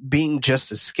 them being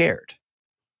just as scared.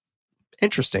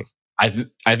 Interesting.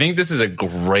 I think this is a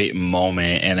great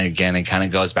moment, and again, it kind of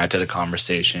goes back to the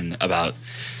conversation about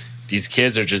these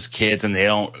kids are just kids, and they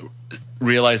don't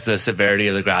realize the severity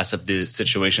of the grasp of the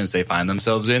situations they find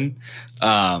themselves in.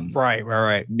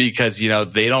 Right. Because,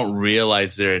 they don't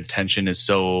realize their intention is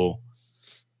so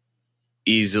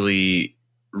easily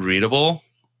readable,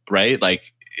 right?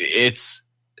 Like,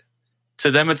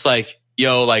 to them, it's like,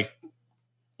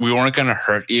 we weren't going to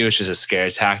hurt you. It's just a scare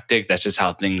tactic. That's just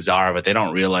how things are. But they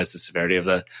don't realize the severity of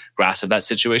the grasp of that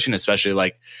situation, especially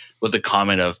like with the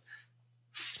comment of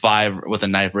 5 with a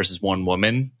knife versus 1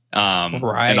 woman.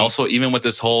 Right. And also even with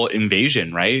this whole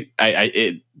invasion, right?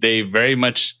 They very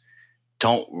much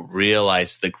don't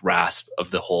realize the grasp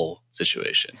of the whole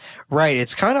situation. Right.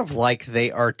 It's kind of like they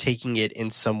are taking it in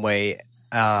some way,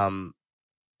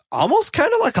 almost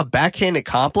kind of like a backhanded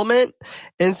compliment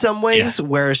in some ways,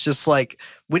 where it's just like,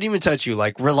 we didn't even touch you,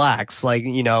 like, relax. Like,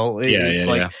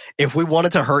 if we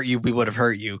wanted to hurt you, we would have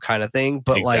hurt you kind of thing.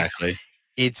 But exactly. Like,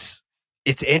 it's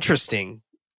interesting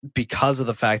because of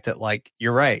the fact that, like,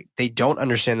 you're right. They don't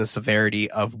understand the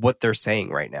severity of what they're saying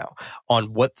right now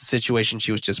on what the situation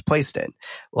she was just placed in.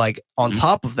 Like, on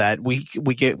top of that, we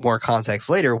get more context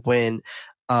later when,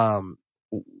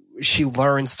 she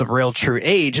learns the real true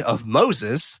age of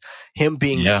Moses, him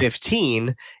being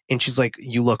 15, and she's like,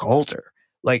 you look older.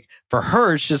 Like, for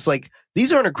her, it's just like,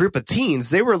 these aren't a group of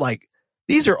teens. They were like,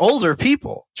 these are older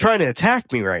people trying to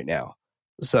attack me right now.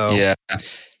 So, yeah.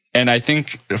 And I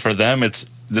think for them,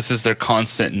 this is their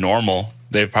constant normal.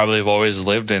 They probably have always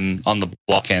lived on the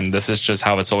block, and this is just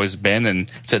how it's always been.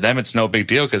 And to them, it's no big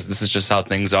deal because this is just how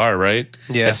things are, right?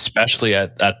 Yeah. Especially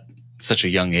at such a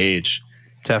young age.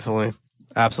 Definitely.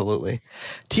 Absolutely.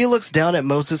 Tia looks down at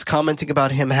Moses, commenting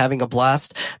about him having a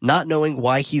blast, not knowing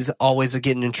why he's always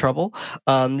getting in trouble.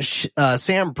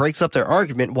 Sam breaks up their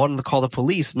argument, wanting to call the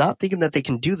police, not thinking that they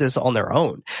can do this on their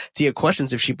own. Tia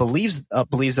questions if she believes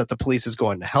that the police is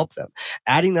going to help them,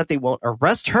 adding that they won't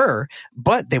arrest her,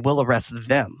 but they will arrest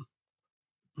them.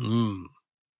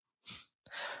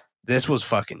 This was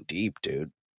fucking deep,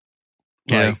 dude.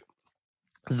 Like,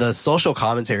 the social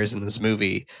commentaries in this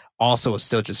movie also is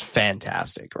still just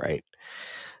fantastic, right?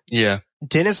 Yeah.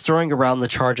 Dennis throwing around the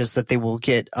charges that they will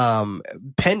get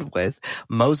penned with,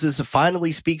 Moses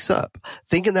finally speaks up,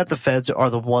 thinking that the feds are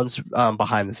the ones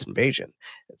behind this invasion,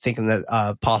 thinking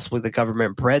that possibly the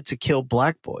government bred to kill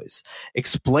black boys,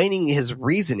 explaining his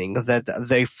reasoning that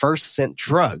they first sent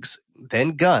drugs,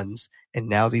 then guns, and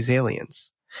now these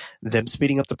aliens. Them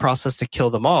speeding up the process to kill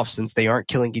them off since they aren't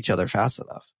killing each other fast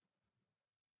enough.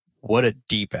 What a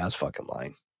deep ass fucking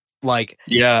line. Like,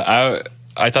 yeah,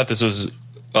 I thought this was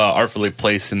artfully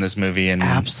placed in this movie, and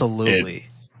absolutely,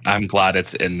 I'm glad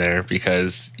it's in there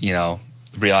because the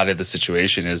reality of the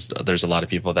situation is there's a lot of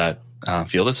people that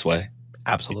feel this way.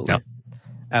 Absolutely,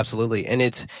 absolutely, and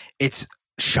it's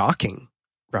shocking,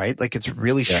 right? Like, it's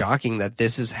really shocking that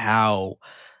this is how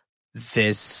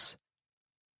this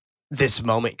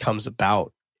moment comes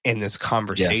about in this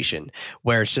conversation,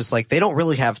 where it's just like they don't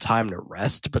really have time to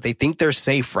rest, but they think they're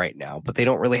safe right now, but they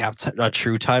don't really have a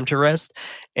true time to rest.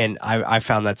 And I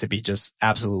found that to be just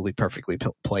absolutely perfectly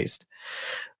placed.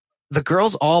 The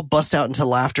girls all bust out into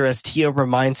laughter as Tia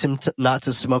reminds him not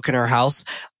to smoke in her house.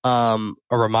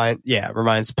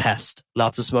 Reminds Pest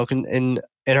not to smoke in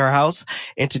her house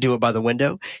and to do it by the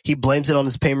window. He blames it on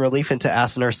his pain relief and to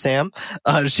Asinur Sam.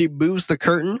 She moves the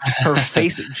curtain. Her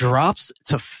face drops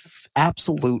to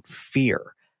absolute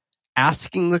fear,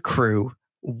 asking the crew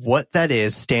what that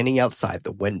is standing outside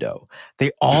the window. They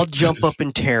all jump up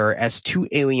in terror as two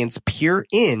aliens peer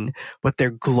in with their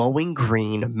glowing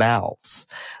green mouths.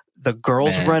 The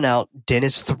girls run out.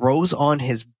 Dennis throws on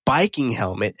his biking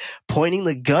helmet, pointing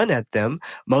the gun at them.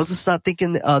 Moses not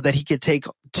thinking that he could take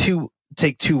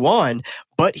two on,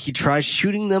 but he tries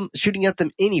shooting at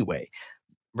them anyway,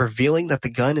 revealing that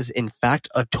the gun is in fact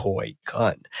a toy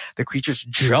gun. The creatures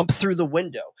jump through the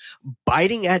window,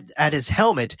 biting at his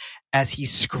helmet as he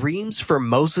screams for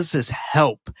Moses'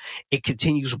 help. It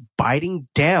continues biting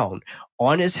down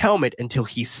on his helmet until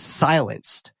he's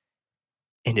silenced,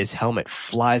 and his helmet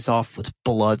flies off with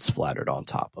blood splattered on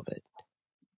top of it.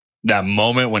 That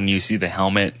moment when you see the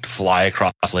helmet fly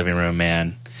across the living room,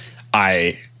 man,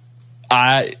 I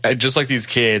just like these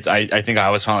kids, I think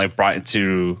I was finally brought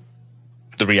into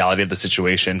the reality of the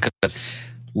situation, because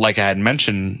like I had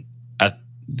mentioned at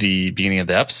the beginning of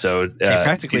the episode,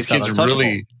 these kids are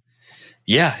really,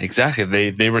 yeah, exactly.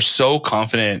 They were so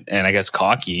confident, and I guess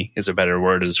cocky is a better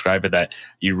word to describe it, that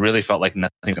you really felt like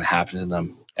nothing could happen to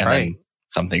them. And then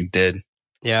something did.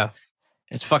 Yeah.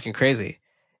 It's fucking crazy.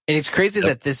 And it's crazy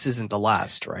that this isn't the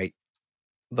last, right?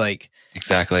 Like,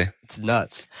 exactly. It's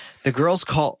nuts. The girls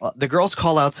call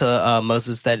out to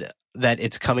Moses that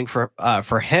it's coming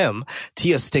for him.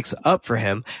 Tia sticks up for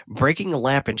him, breaking a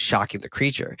lamp and shocking the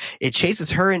creature. It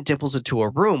chases her and Dimples into a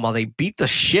room while they beat the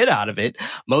shit out of it.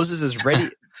 Moses is ready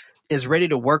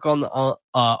to work on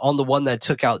the one that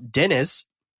took out Dennis,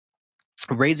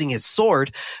 raising his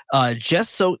sword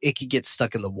just so it could get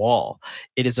stuck in the wall.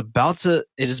 It is about to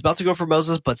go for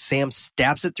Moses, but Sam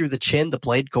stabs it through the chin, the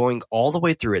blade going all the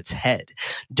way through its head.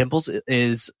 Dimples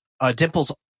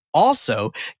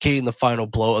also getting the final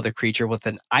blow of the creature with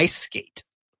an ice skate.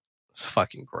 It's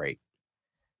fucking great.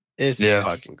 It's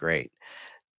fucking great.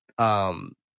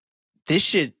 This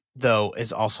shit though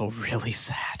is also really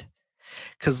sad,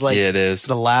 because it is.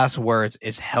 The last words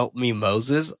is "Help me,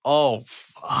 Moses." Oh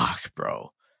fuck,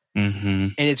 bro. Mm-hmm.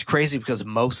 And it's crazy because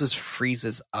Moses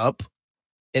freezes up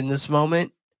in this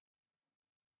moment,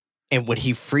 and when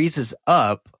he freezes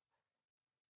up,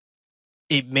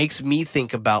 it makes me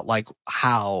think about like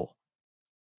how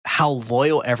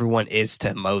loyal everyone is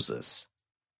to Moses.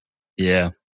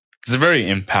 Yeah. It's a very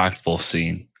impactful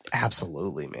scene.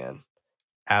 Absolutely, man.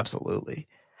 Absolutely.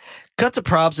 Cut to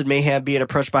Probs and Mayhem being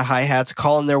approached by Hi-Hats,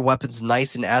 calling their weapons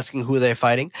nice and asking who they're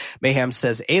fighting. Mayhem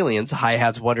says aliens.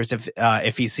 Hi-Hats wonders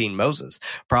if he's seen Moses.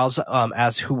 Probs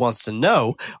asks who wants to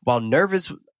know, while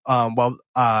nervously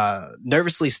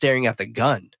staring at the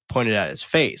gun pointed at his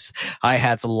face.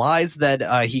 Hi-Hats lies that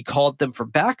he called them for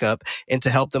backup and to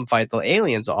help them fight the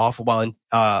aliens off while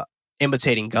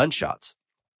imitating gunshots.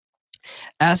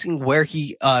 Asking where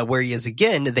he is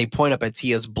again, they point up at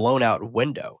Tia's blown out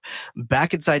window.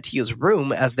 Back inside Tia's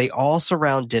room as they all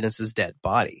surround Dennis's dead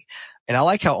body. And I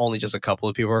like how only just a couple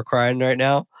of people are crying right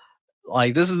now.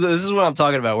 Like this is what I'm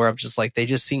talking about, where I'm just like, they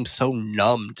just seem so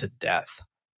numb to death.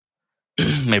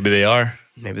 Maybe they are.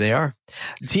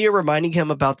 Tia reminding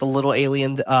him about the little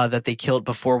alien that they killed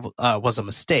before was a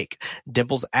mistake.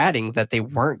 Dimples adding that they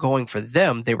weren't going for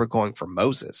them, they were going for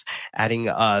Moses.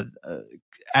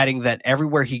 Adding that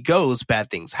everywhere he goes, bad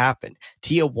things happen.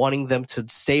 Tia wanting them to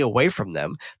stay away from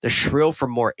them. The shrill for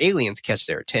more aliens catch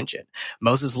their attention.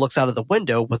 Moses looks out of the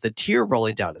window with a tear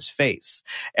rolling down his face.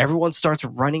 Everyone starts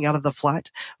running out of the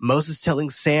flat. Moses telling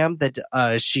Sam that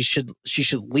she should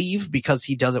leave because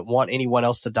he doesn't want anyone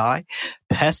else to die.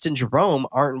 Pest and Jerome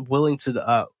aren't willing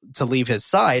to leave his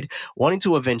side, wanting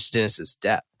to avenge Dennis's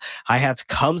death. Hi-Hats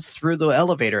comes through the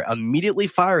elevator, immediately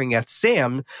firing at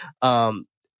Sam.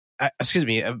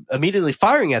 Immediately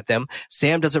firing at them.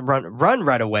 Sam doesn't run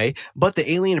right away, but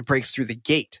the alien breaks through the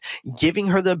gate, giving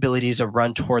her the ability to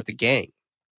run toward the gang.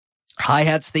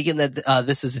 Hi-Hats, thinking that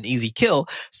this is an easy kill,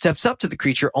 steps up to the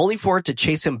creature only for it to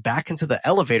chase him back into the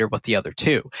elevator with the other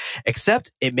two.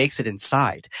 Except it makes it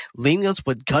inside, leaving us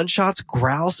with gunshots,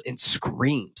 growls, and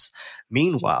screams.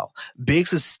 Meanwhile,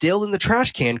 Biggs is still in the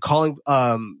trash can calling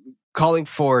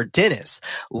for Dennis,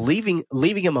 leaving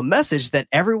him a message that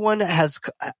everyone has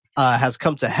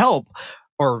come to help,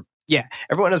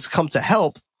 everyone has come to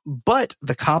help, but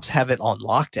the cops have it on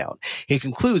lockdown. He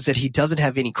concludes that he doesn't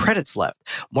have any credits left,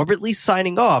 morbidly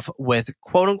signing off with,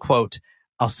 quote unquote,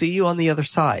 "I'll see you on the other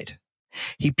side."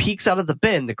 He peeks out of the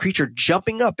bin, the creature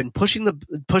jumping up and pushing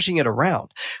it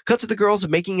around. Cut to the girls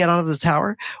making it out of the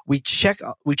tower. We check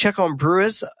on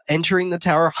Bruce entering the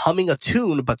tower, humming a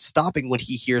tune, but stopping when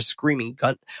he hears screaming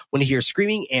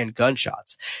and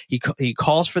gunshots. He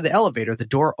calls for the elevator, the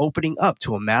door opening up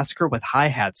to a massacre with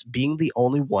hi-hats being the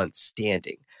only one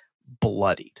standing,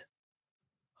 bloodied.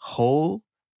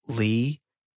 Holy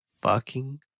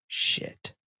fucking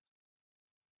shit.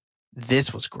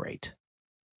 This was great.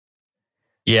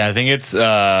 Yeah, I think it's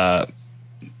the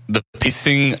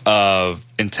pacing of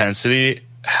intensity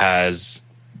has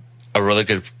a really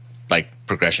good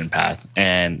progression path,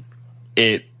 and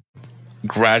it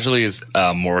gradually is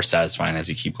more satisfying as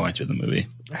you keep going through the movie.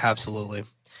 Absolutely.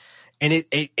 And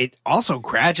it also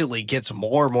gradually gets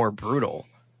more and more brutal.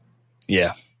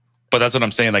 Yeah. But that's what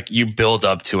I'm saying. Like, you build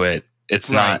up to it. It's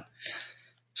not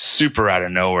super out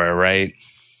of nowhere, right?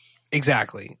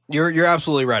 Exactly. You're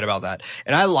absolutely right about that.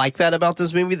 And I like that about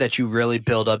this movie, that you really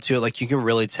build up to it. Like, you can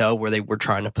really tell where they were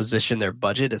trying to position their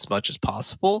budget as much as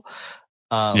possible.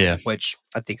 Which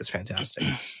I think is fantastic.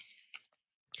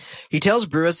 He tells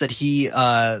Bruce that he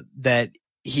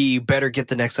better get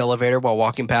the next elevator while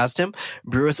walking past him.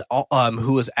 Bruce,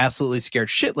 who is absolutely scared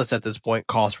shitless at this point,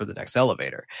 calls for the next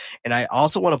elevator. And I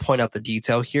also want to point out the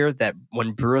detail here that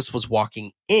when Bruce was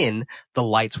walking in, the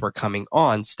lights were coming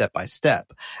on step by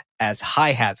step. As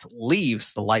Hi-Hats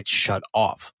leaves, the lights shut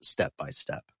off step by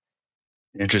step.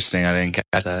 Interesting. I didn't get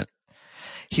that.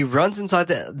 He runs inside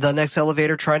the next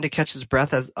elevator trying to catch his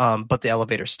breath but the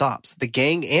elevator stops. The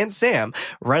gang and Sam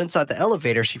run inside the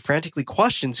elevator. She frantically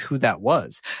questions who that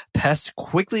was. Pest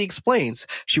quickly explains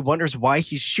she wonders why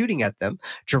he's shooting at them.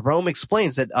 Jerome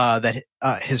explains that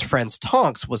his friend's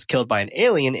Tonks was killed by an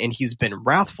alien and he's been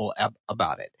wrathful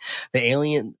about it. The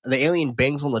alien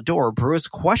bangs on the door. Bruce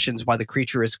questions why the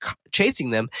creature is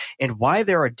chasing them and why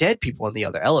there are dead people in the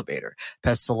other elevator.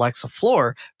 Pest selects a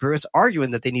floor. Bruce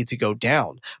arguing that they need to go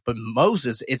down. But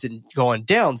Moses isn't going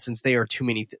down since there are too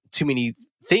many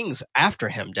things after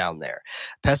him down there.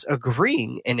 Pest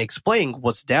agreeing and explaining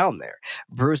what's down there.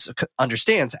 Bruce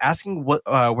understands, asking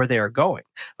where they are going.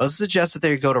 Moses suggests that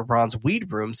they go to Ron's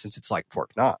weed room since it's like Fort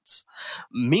Knox.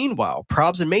 Meanwhile,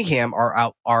 Probs and Mayhem are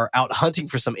out hunting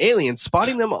for some aliens,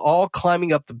 spotting them all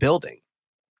climbing up the building.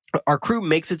 Our crew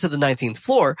makes it to the 19th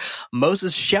floor.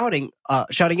 Moses shouting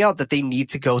out that they need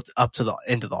to go up to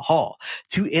into the hall.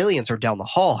 Two aliens are down the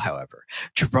hall, however.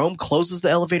 Jerome closes the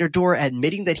elevator door,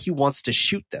 admitting that he wants to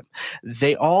shoot them.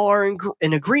 They all are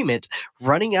in agreement,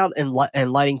 running out and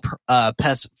lighting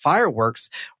Pest fireworks,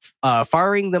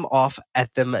 firing them off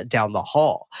at them down the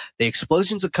hall. The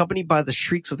explosions accompanied by the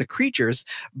shrieks of the creatures.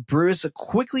 Bruce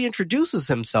quickly introduces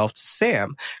himself to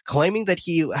Sam, claiming that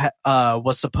he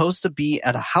was supposed to be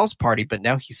at a house party, but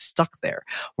now he's stuck there,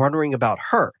 wondering about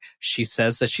her. She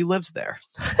says that she lives there.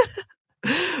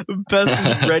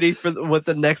 Pest is ready with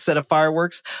the next set of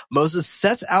fireworks. Moses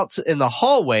sets out in the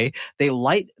hallway. They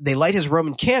light his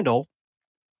Roman candle,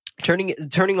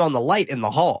 turning on the light in the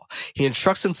hall. He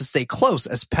instructs them to stay close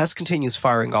as Pest continues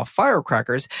firing off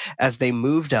firecrackers as they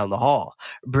move down the hall.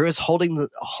 Bruce holding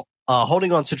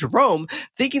on to Jerome,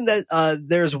 thinking that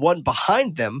there's one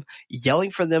behind them, yelling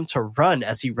for them to run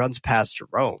as he runs past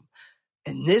Jerome.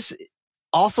 And this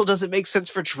also doesn't make sense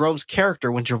for Jerome's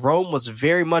character, when Jerome was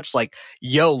very much like,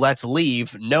 yo, let's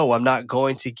leave. No, I'm not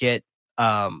going to get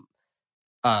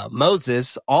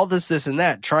Moses, all this and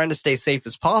that, trying to stay safe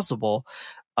as possible,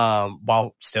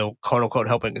 while still quote unquote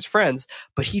helping his friends.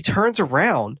 But he turns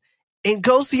around and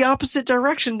goes the opposite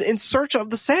direction in search of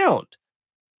the sound.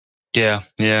 Yeah,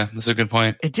 that's a good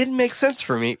point. It didn't make sense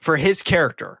for me, for his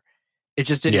character. It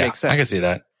just didn't make sense. I can see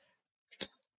that.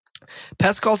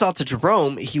 Pest calls out to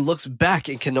Jerome. He looks back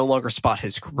and can no longer spot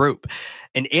his group.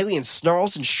 An alien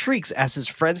snarls and shrieks as his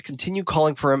friends continue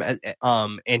calling for him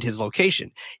and his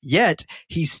location. Yet,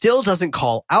 he still doesn't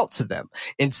call out to them.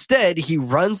 Instead, he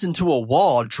runs into a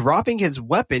wall, dropping his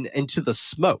weapon into the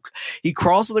smoke. He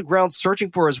crawls on the ground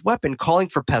searching for his weapon, calling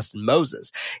for Pest and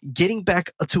Moses, getting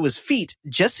back to his feet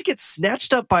just to get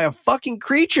snatched up by a fucking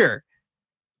creature.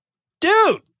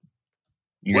 Dude!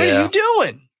 What are you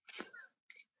doing?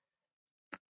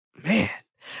 Man.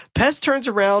 Pest turns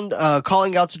around,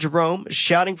 calling out to Jerome,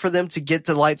 shouting for them to get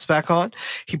the lights back on.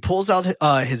 He pulls out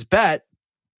his bat,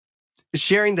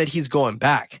 sharing that he's going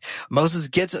back. Moses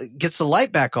gets the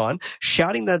light back on,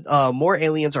 shouting that more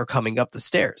aliens are coming up the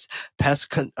stairs.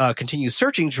 Pest continues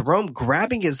searching, Jerome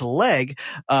grabbing his leg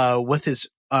with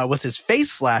his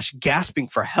face slash, gasping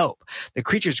for help. The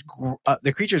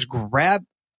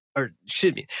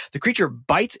creature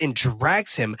bites and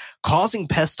drags him, causing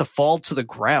Pest to fall to the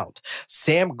ground.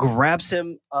 Sam grabs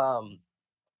him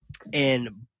and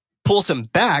pulls him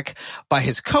back by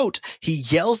his coat. He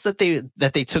yells that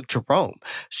they took Jerome,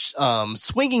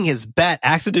 swinging his bat,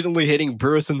 accidentally hitting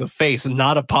Bruce in the face,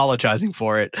 not apologizing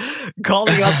for it,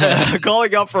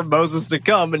 calling out for Moses to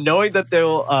come, and knowing that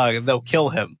they'll kill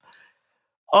him.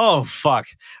 Oh fuck!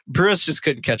 Bruce just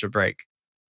couldn't catch a break.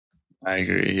 I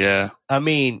agree. Yeah. I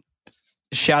mean,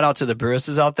 shout out to the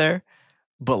Bruces out there,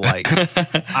 but like,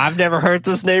 I've never heard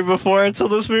this name before until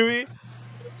this movie.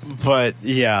 But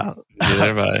yeah,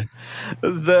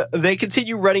 they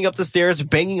continue running up the stairs,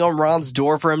 banging on Ron's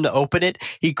door for him to open it.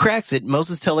 He cracks it,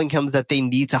 Moses telling him that they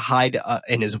need to hide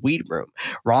in his weed room.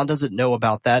 Ron doesn't know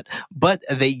about that, but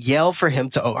they yell for him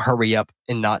to hurry up,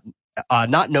 and not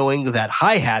knowing that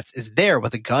Hi-Hats is there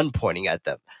with a gun pointing at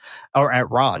them, or at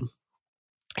Ron.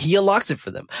 He unlocks it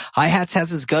for them. Hi-Hats has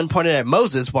his gun pointed at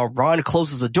Moses while Ron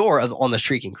closes the door on the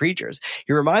shrieking creatures.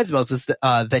 He reminds Moses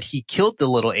that he killed the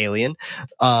little alien.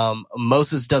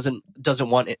 Moses doesn't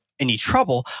want any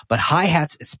trouble, but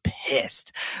Hi-Hats is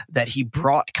pissed that he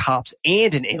brought cops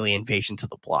and an alien invasion to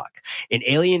the block. An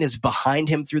alien is behind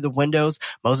him through the windows.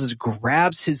 Moses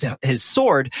grabs his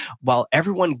sword while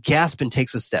everyone gasps and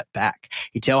takes a step back.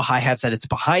 He tells Hi-Hats that it's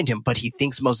behind him, but he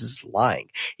thinks Moses is lying.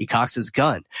 He cocks his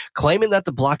gun, claiming that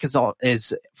the block is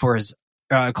for his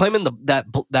claiming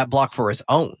that block for his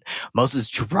own. Moses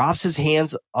drops his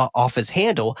hands off his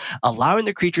handle, allowing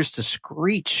the creatures to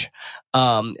screech.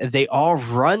 They all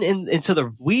run into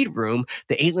the weed room.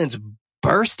 The aliens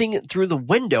bursting through the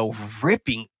window,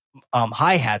 ripping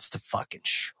Hi-Hats to fucking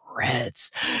shreds.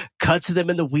 Cut to them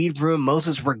in the weed room.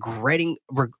 Moses regretting.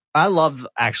 I love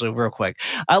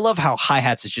how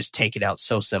Hi-Hats is just taken out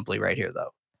so simply right here,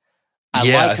 though.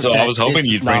 I was hoping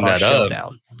you'd bring that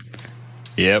up.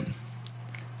 Yep.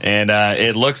 And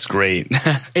it looks great.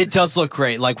 It does look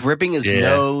great. Like ripping his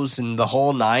nose and the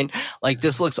whole nine. Like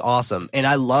this looks awesome. And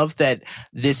I love that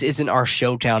this isn't our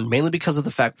showdown, mainly because of the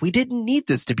fact we didn't need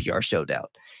this to be our showdown.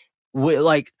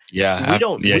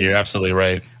 You're absolutely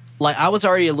right. Like I was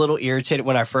already a little irritated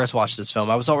when I first watched this film.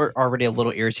 I was already a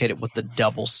little irritated with the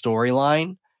double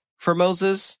storyline for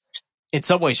Moses. In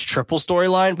some ways, triple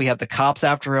storyline. We had the cops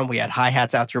after him, we had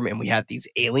Hi-Hats after him, and we had these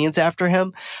aliens after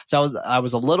him. So I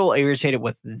was a little irritated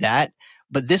with that.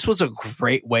 But this was a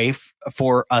great way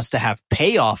for us to have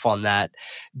payoff on that,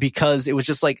 because it was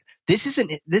just like this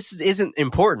isn't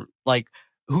important. Like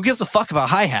who gives a fuck about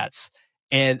Hi-Hats?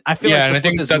 And I feel like that's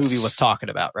what this movie was talking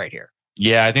about right here.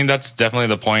 Yeah, I think that's definitely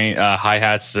the point.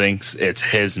 Hi-Hats thinks it's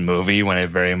his movie when it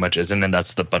very much isn't, and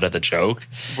that's the butt of the joke.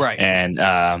 Right. And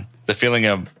the feeling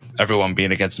of everyone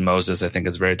being against Moses, I think,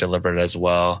 is very deliberate as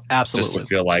well. Absolutely. Just to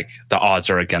feel like the odds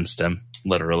are against him,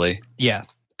 literally. Yeah,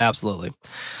 absolutely.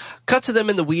 Cut to them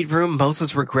in the weed room.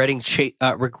 Moses regretting chasing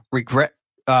after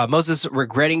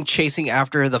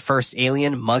the first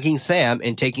alien, mugging Sam,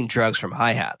 and taking drugs from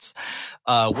Hi-Hats.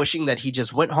 Wishing that he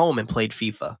just went home and played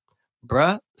FIFA.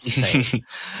 Bruh, same.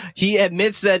 He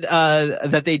admits that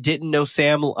they didn't know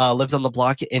Sam lived on the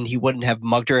block, and he wouldn't have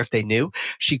mugged her if they knew.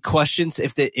 She questions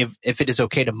if it is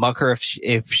okay to mug her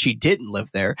if she didn't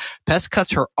live there. Pest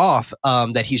cuts her off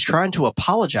that he's trying to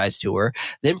apologize to her,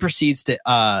 then proceeds to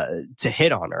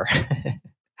hit on her.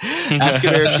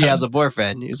 Asking her if she has a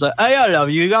boyfriend. He was like, I don't know,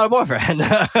 you got a boyfriend.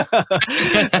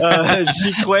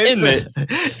 She claims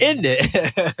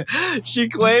she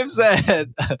claims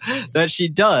that she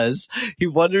does. He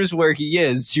wonders where he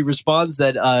is. She responds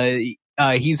that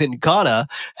he's in Ghana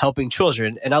helping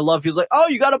children. And I love, he was like, oh,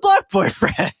 you got a black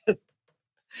boyfriend.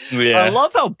 Yeah. I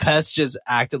love how Pest just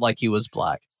acted like he was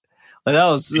black. Like,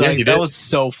 that was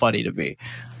so funny to me.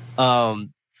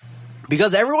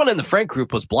 Because everyone in the friend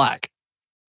group was black.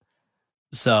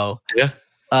 So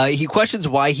he questions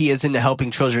why he isn't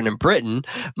helping children in Britain.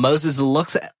 Moses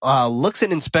looks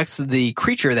and inspects the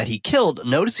creature that he killed,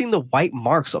 noticing the white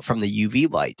marks from the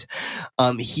UV light.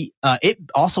 It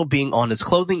also being on his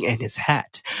clothing and his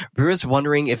hat. Bruce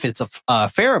wondering if it's a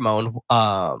pheromone.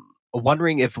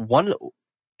 Wondering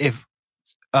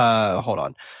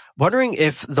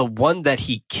if the one that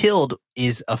he killed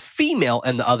is a female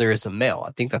and the other is a male.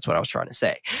 I think that's what I was trying to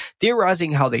say.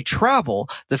 Theorizing how they travel,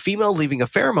 the female leaving a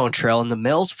pheromone trail and the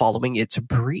males following it to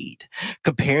breed.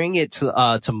 Comparing it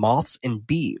to moths and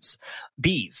bees.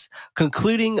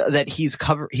 Concluding that he's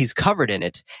covered in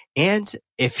it, and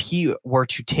if he were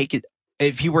to take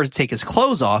his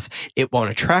clothes off, it won't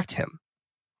attract him.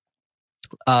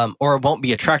 Or won't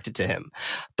be attracted to him.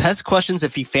 Pest questions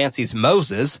if he fancies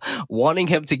Moses, wanting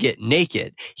him to get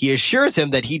naked. He assures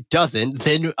him that he doesn't,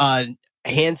 then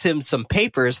hands him some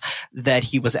papers that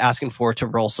he was asking for to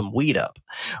roll some weed up.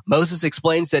 Moses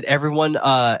explains that everyone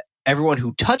everyone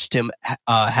who touched him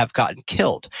have gotten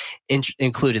killed,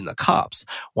 including the cops.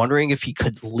 Wondering if he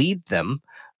could lead them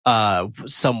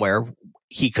somewhere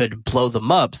he could blow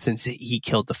them up since he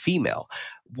killed the female.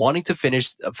 Wanting to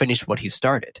finish what he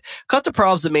started. Cut to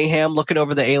Probs and Mayhem looking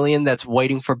over the alien that's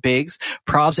waiting for Biggs.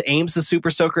 Probs aims the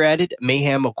super soaker at it.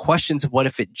 Mayhem questions what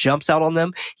if it jumps out on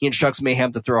them. He instructs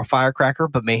Mayhem to throw a firecracker,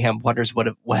 but Mayhem wonders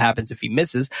what happens if he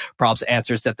misses. Probs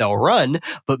answers that they'll run,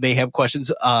 but Mayhem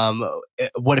questions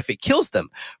what if it kills them.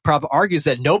 Prob argues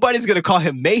that nobody's going to call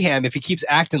him Mayhem if he keeps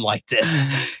acting like this.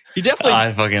 He definitely.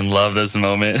 I fucking love this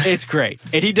moment. It's great.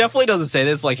 And he definitely doesn't say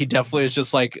this. Like, he definitely is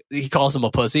just like, he calls him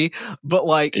a pussy. But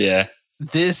like, yeah,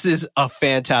 this is a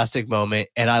fantastic moment.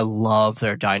 And I love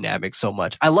their dynamic so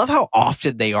much. I love how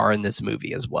often they are in this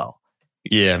movie as well.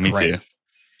 Yeah, me too.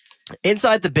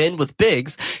 Inside the bin with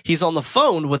Biggs, he's on the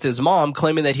phone with his mom,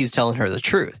 claiming that he's telling her the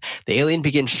truth. The alien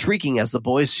begins shrieking as the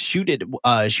boys shoot it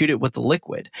with the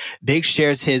liquid. Biggs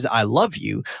shares his "I love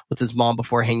you" with his mom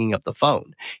before hanging up the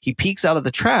phone. He peeks out of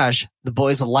the trash, the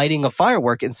boys lighting a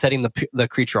firework and setting the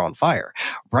creature on fire,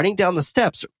 running down the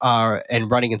steps and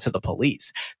running into the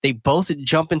police. They both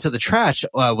jump into the trash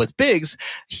with Biggs.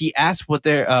 He asks what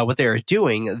they're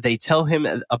doing. They tell him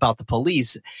about the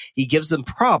police. He gives them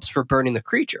props for burning the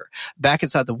creature. Back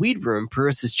inside the weed room,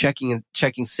 Bruce is checking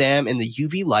Sam in the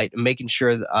UV light and making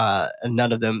sure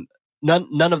none of the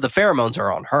pheromones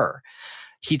are on her.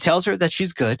 He tells her that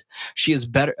she's good. She is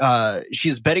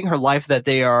betting her life that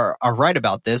they are right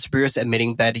about this. Bruce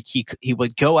admitting that he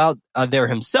would go out there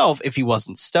himself if he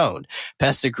wasn't stoned.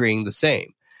 Pest agreeing the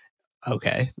same.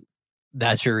 Okay,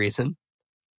 that's your reason.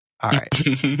 All right,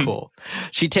 cool.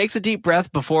 She takes a deep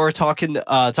breath before talking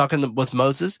with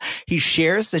Moses. He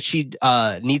shares that she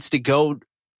needs to go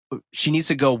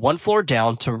one floor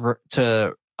down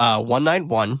to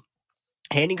 191,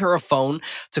 handing her a phone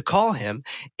to call him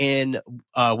in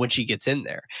when she gets in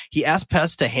there. He asks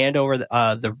Pest to hand over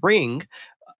the ring.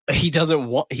 He doesn't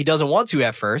want to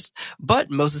at first, but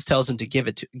Moses tells him to give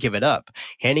it up,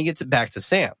 handing it back to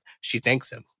Sam. She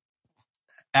thanks him,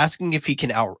 asking if he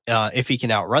can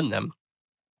outrun them.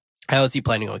 How is he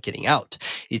planning on getting out?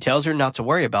 He tells her not to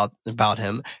worry about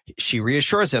him. She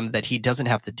reassures him that he doesn't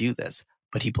have to do this,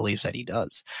 but he believes that he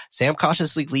does. Sam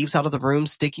cautiously leaves out of the room,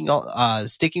 sticking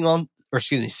to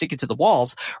the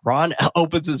walls. Ron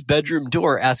opens his bedroom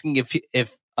door, asking if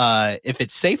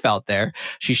it's safe out there.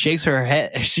 She shakes her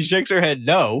head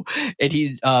no, and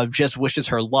he just wishes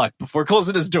her luck before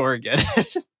closing his door again.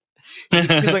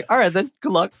 He's like, all right, then,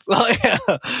 good luck.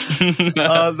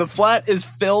 The flat is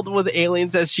filled with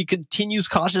aliens as she continues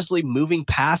cautiously moving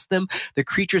past them, the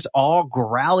creatures all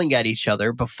growling at each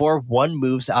other before one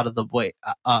moves out of the way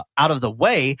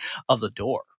of the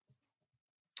door.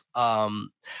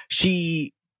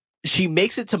 She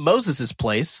makes it to Moses's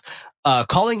place,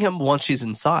 calling him once she's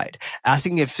inside,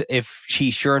 asking if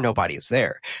she's sure nobody is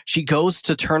there. She goes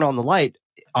to turn on the light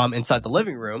inside the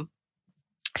living room.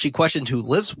 She questioned who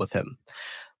lives with him.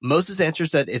 Moses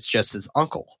answers that it's just his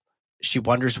uncle. She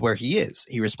wonders where he is.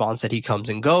 He responds that he comes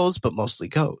and goes, but mostly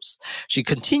goes. She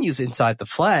continues inside the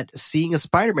flat, seeing a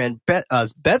Spider-Man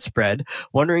bedspread,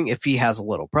 wondering if he has a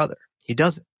little brother. He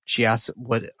doesn't. She asks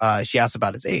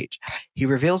about his age. He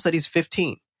reveals that he's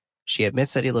 15. She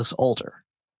admits that he looks older.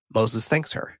 Moses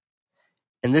thanks her.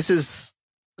 And this is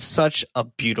such a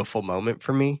beautiful moment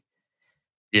for me.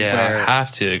 Yeah, I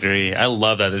have to agree. I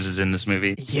love that this is in this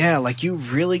movie. Yeah, like you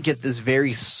really get this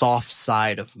very soft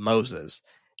side of Moses.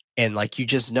 And like you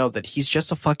just know that he's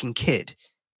just a fucking kid.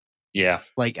 Yeah.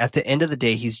 Like at the end of the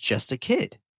day, he's just a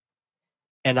kid.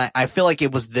 And I feel like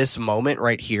it was this moment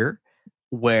right here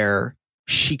where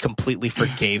she completely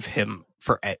forgave him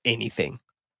for anything.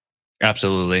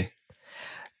 Absolutely.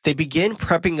 They begin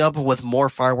prepping up with more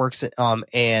fireworks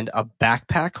and a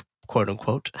backpack, quote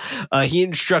unquote. He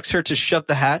instructs her to shut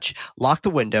the hatch, lock the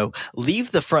window,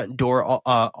 leave the front door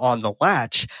on the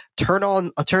latch, turn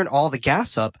all the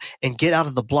gas up, and get out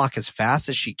of the block as fast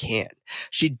as she can.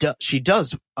 She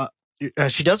does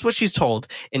what she's told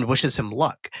and wishes him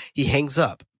luck. He hangs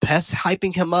up, Pest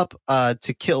hyping him up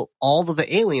to kill all of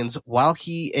the aliens while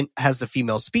he has the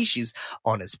female species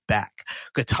on his back,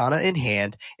 katana in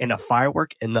hand and a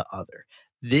firework in the other.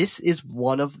 This is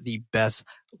one of the best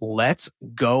let's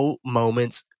go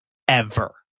moments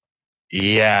ever.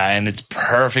 Yeah, and it's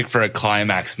perfect for a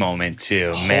climax moment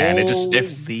too. Man, it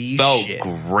felt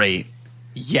great.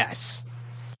 Yes.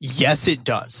 Yes, it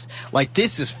does. Like,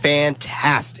 this is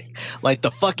fantastic. Like, the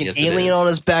fucking alien on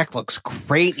his back looks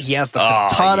great. He has the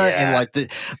katana and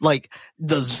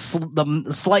the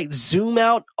slight zoom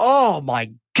out. Oh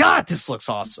my God, this looks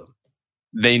awesome.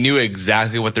 they knew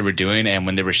exactly what they were doing, and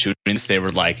when they were shooting this, they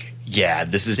were like, yeah,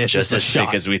 this is just as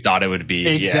sick as we thought it would be.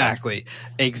 Exactly.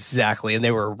 And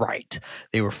they were right.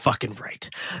 They were fucking right.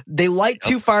 They light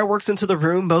 2 fireworks into the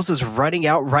room, Moses running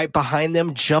out right behind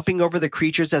them, jumping over the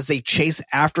creatures as they chase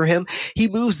after him. He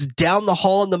moves down the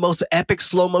hall in the most epic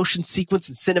slow motion sequence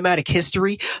in cinematic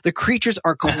history. The creatures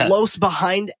are close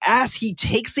behind as he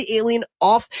takes the alien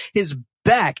off his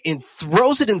back and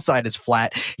throws it inside his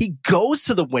flat. He goes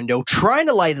to the window trying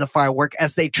to light the firework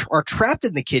as they are trapped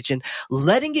in the kitchen,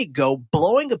 letting it go,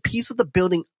 blowing a piece of the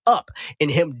building up,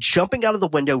 and him jumping out of the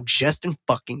window just in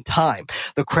fucking time.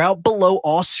 The crowd below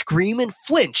all scream and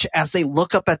flinch as they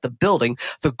look up at the building.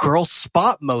 The girls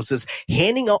spot Moses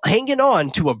hanging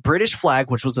on to a British flag,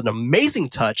 which was an amazing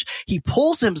touch. He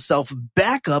pulls himself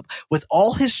back up with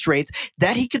all his strength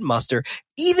that he could muster,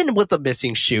 even with a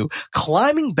missing shoe,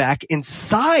 climbing back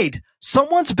inside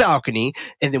someone's balcony.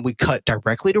 And then we cut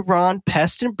directly to Ron,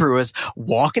 Pest, and Brewis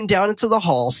walking down into the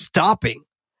hall, stopping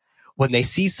when they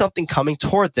see something coming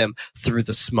toward them through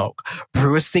the smoke.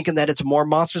 Brewis thinking that it's more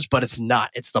monsters, but it's not.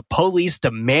 It's the police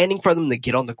demanding for them to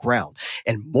get on the ground.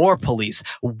 And more police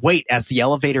wait as the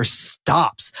elevator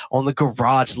stops on the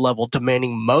garage level,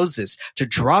 demanding Moses to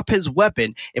drop his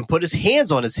weapon and put his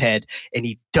hands on his head. And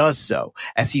he does so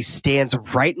as he stands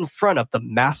right in front of the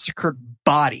massacred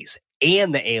bodies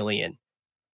and the alien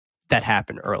that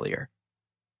happened earlier.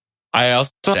 I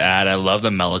also have to add, I love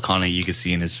the melancholy you can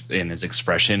see in his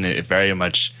expression. It very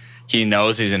much, he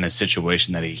knows he's in a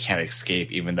situation that he can't escape,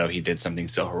 even though he did something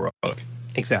so heroic.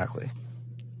 Exactly.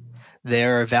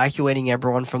 They're evacuating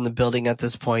everyone from the building at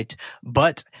this point,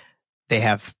 but they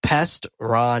have Pest,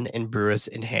 Ron, and Brewis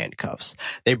in handcuffs.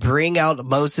 They bring out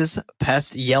Moses,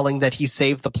 Pest yelling that he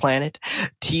saved the planet,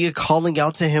 Tia calling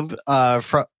out to him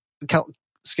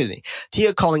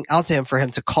Tia calling out to him for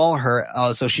him to call her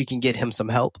so she can get him some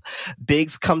help.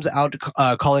 Biggs comes out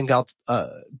calling out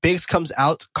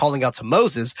to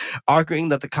Moses, arguing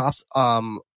that the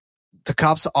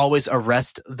cops always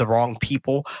arrest the wrong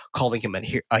people, calling him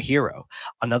a hero.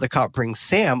 Another cop brings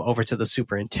Sam over to the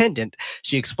superintendent.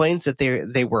 She explains that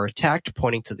they were attacked,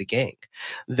 pointing to the gang.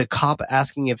 The cop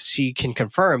asking if she can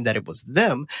confirm that it was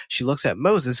them. She looks at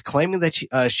Moses, claiming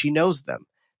that she knows them.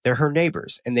 They're her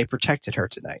neighbors, and they protected her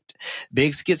tonight.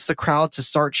 Biggs gets the crowd to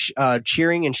start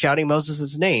cheering and shouting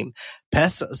Moses' name.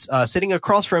 Pest sitting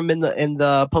across from him in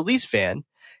the police van,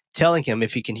 telling him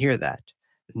if he can hear that.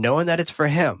 Knowing that it's for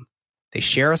him, they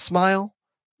share a smile,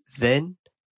 then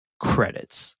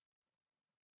credits.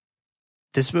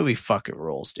 This movie fucking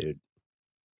rules, dude.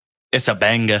 It's a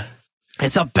banger.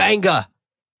 It's a banger.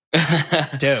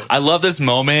 Dude. I love this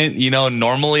moment. You know,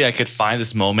 normally I could find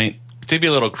this moment to be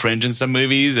a little cringe in some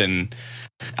movies, and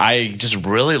I just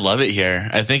really love it here.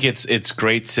 I think it's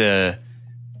great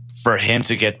for him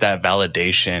to get that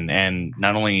validation, and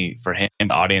not only for him,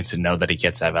 the audience to know that he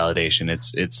gets that validation.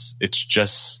 It's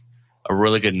just a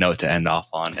really good note to end off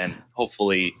on, and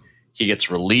hopefully he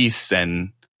gets released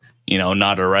and, you know,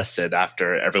 not arrested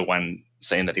after everyone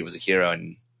saying that he was a hero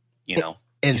and, you know,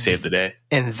 he saved the day.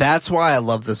 And that's why I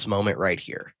love this moment right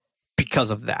here, because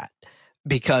of that.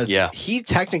 Because he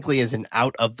technically isn't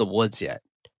out of the woods yet.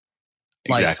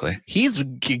 Like, exactly. He's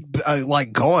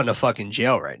like going to fucking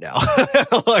jail right now.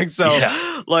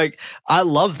 Like, I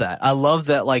love that. I love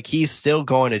that, like, he's still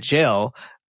going to jail.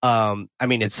 I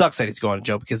mean, it sucks that he's going to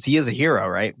jail because he is a hero,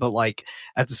 right? But, like,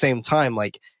 at the same time,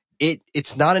 like,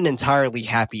 it's not an entirely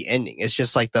happy ending. It's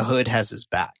just like the hood has his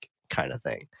back kind of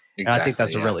thing. Exactly, and I think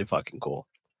that's really fucking cool.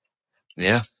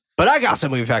 Yeah. But I got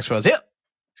some movie facts for us. Yep.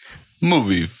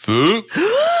 Movie food.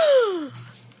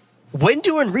 When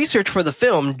doing research for the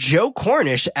film, Joe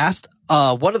Cornish asked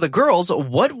one of the girls,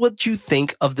 "What would you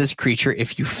think of this creature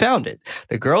if you found it?"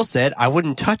 The girl said, "I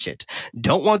wouldn't touch it.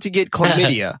 Don't want to get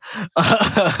chlamydia."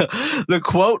 The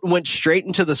quote went straight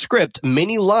into the script.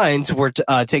 Many lines were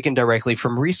taken directly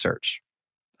from research.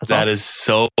 That is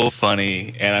so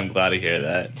funny, and I'm glad to hear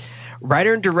that.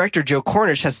 Writer and director Joe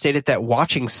Cornish has stated that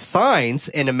watching Signs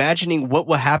and imagining what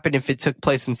would happen if it took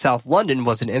place in South London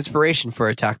was an inspiration for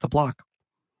Attack the Block.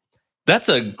 That's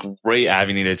a great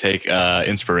avenue to take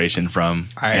inspiration from.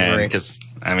 I agree. Because,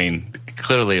 I mean,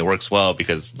 clearly it works well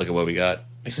because look at what we got.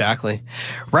 Exactly.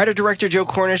 Writer-director Joe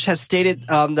Cornish has stated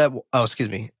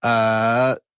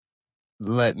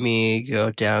let me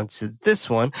go down to this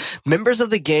one. Members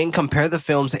of the gang compare the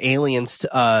film's aliens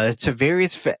to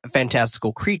various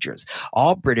fantastical creatures,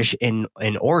 all British in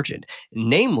origin,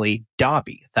 namely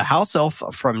Dobby, the house elf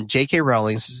from J.K.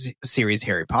 Rowling's series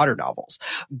Harry Potter novels,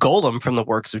 Golem from the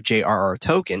works of J.R.R.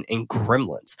 Tolkien, and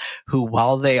Gremlins, who,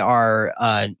 while they are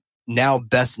now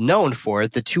best known for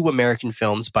the two American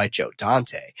films by Joe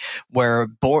Dante, were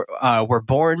born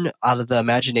out of the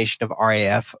imagination of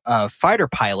RAF fighter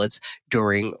pilots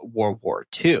during World War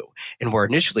II, and were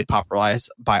initially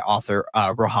popularized by author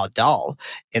Roald Dahl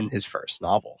in his first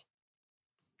novel.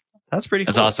 That's pretty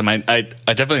cool. That's awesome. I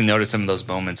definitely noticed some of those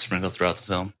moments sprinkled throughout the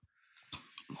film.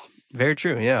 Very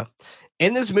true, yeah.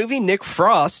 In this movie, Nick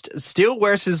Frost still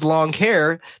wears his long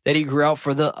hair that he grew out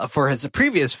for his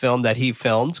previous film that he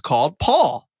filmed called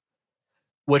Paul,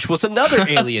 which was another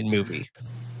alien movie.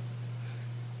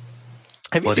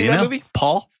 Have you seen that movie,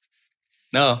 Paul?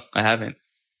 No, I haven't.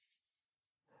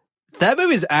 That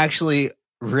movie is actually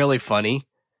really funny.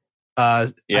 I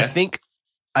think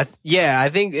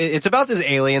it's about this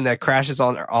alien that crashes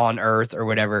on Earth or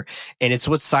whatever, and it's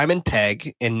with Simon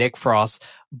Pegg and Nick Frost,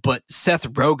 but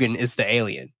Seth Rogen is the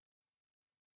alien.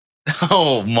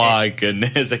 Oh my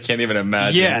goodness, I can't even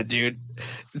imagine. Yeah, dude.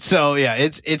 So yeah,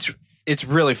 it's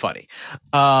really funny.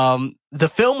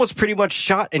 The film was pretty much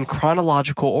shot in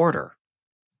chronological order.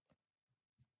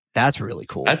 That's really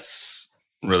cool. That's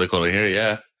really cool to hear,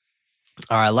 yeah.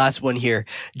 All right, last one here.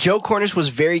 Joe Cornish was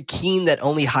very keen that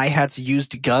only hi-hats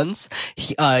used guns.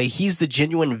 He's the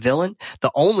genuine villain,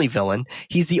 the only villain.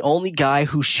 He's the only guy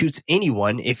who shoots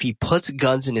anyone. If he puts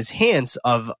guns in his hands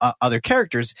of other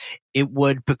characters, it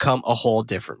would become a whole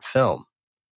different film.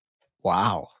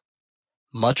 Wow.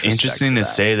 Much respect. Interesting to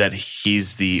say that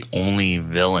he's the only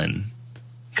villain,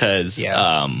 because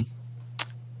that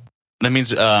means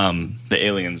the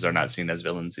aliens are not seen as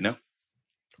villains, you know?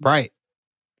 Right.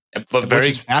 But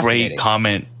very great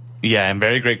comment. Yeah, and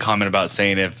very great comment about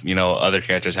saying if, other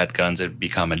characters had guns, it'd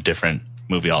become a different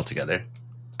movie altogether.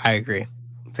 I agree.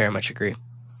 Very much agree.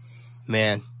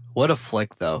 Man, what a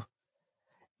flick, though.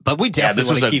 But we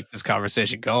definitely want to keep this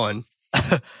conversation going.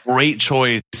 Great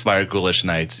choice by our Ghoulish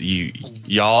Knights.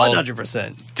 Y'all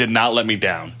 100% did not let me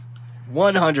down.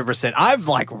 100%. I'm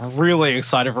really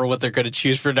excited for what they're going to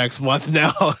choose for next month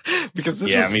now, because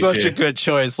this was such a good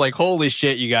choice. Holy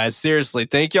shit, you guys. Seriously,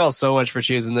 thank y'all so much for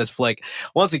choosing this flick.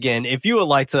 Once again, if you would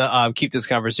like to keep this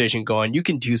conversation going, you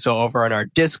can do so over on our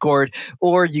Discord,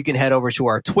 or you can head over to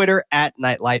our Twitter at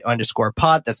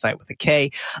 @nightlight_pod. That's night with a K.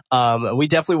 We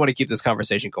definitely want to keep this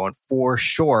conversation going for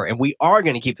sure. And we are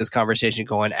going to keep this conversation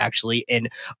going actually in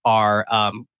our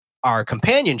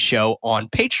companion show on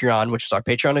Patreon, which is our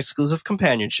Patreon exclusive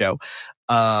companion show,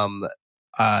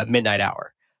 Midnight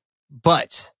Hour.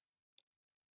 But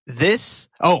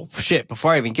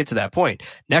before I even get to that point,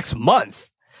 next month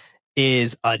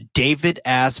is a David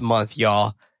ass month,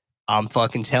 y'all. I'm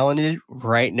fucking telling you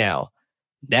right now.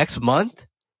 Next month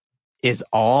is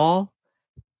all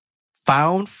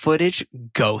found footage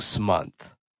ghost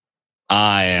month.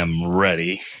 I am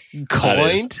ready.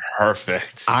 Coined.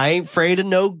 Perfect. I ain't afraid of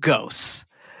no ghosts.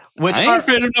 I ain't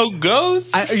afraid of no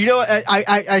ghosts. I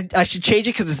should change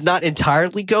it because it's not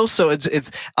entirely ghosts. So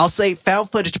it's I'll say found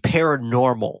footage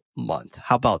paranormal month.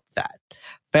 How about that?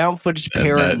 Found footage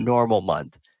paranormal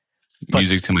month. But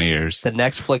music to my ears. The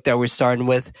next flick that we're starting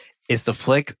with is the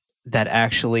flick that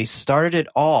actually started it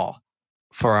all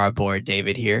for our boy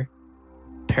David here.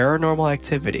 Paranormal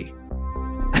Activity.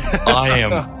 I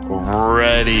am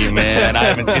ready, man. I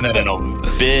haven't seen that in a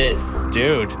bit.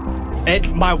 Dude.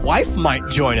 And my wife might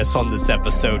join us on this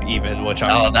episode even, which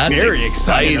I'm very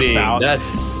excited about.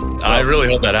 I really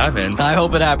hope that happens. I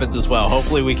hope it happens as well.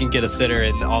 Hopefully we can get a sitter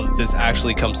and all of this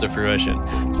actually comes to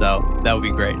fruition. So that would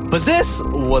be great. But this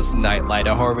was Nightlight,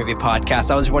 a horror movie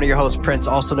podcast. I was one of your hosts, Prince,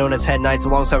 also known as Head Knights.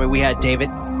 Alongside me, we had David.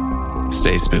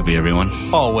 Stay spoopy, everyone.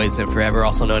 Always and forever,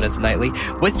 also known as Nightly.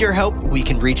 With your help, we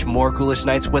can reach more Ghoulish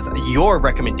Knights with your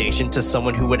recommendation to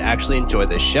someone who would actually enjoy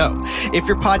this show. If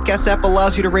your podcast app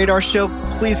allows you to rate our show,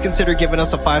 please consider giving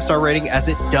us a 5-star rating, as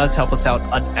it does help us out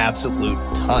an absolute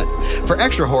ton. For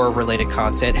extra horror-related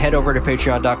content, head over to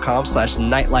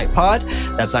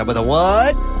patreon.com/nightlightpod. That's night with a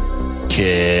what?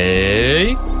 K.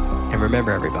 And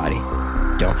remember, everybody,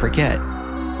 don't forget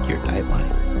your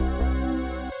nightlight.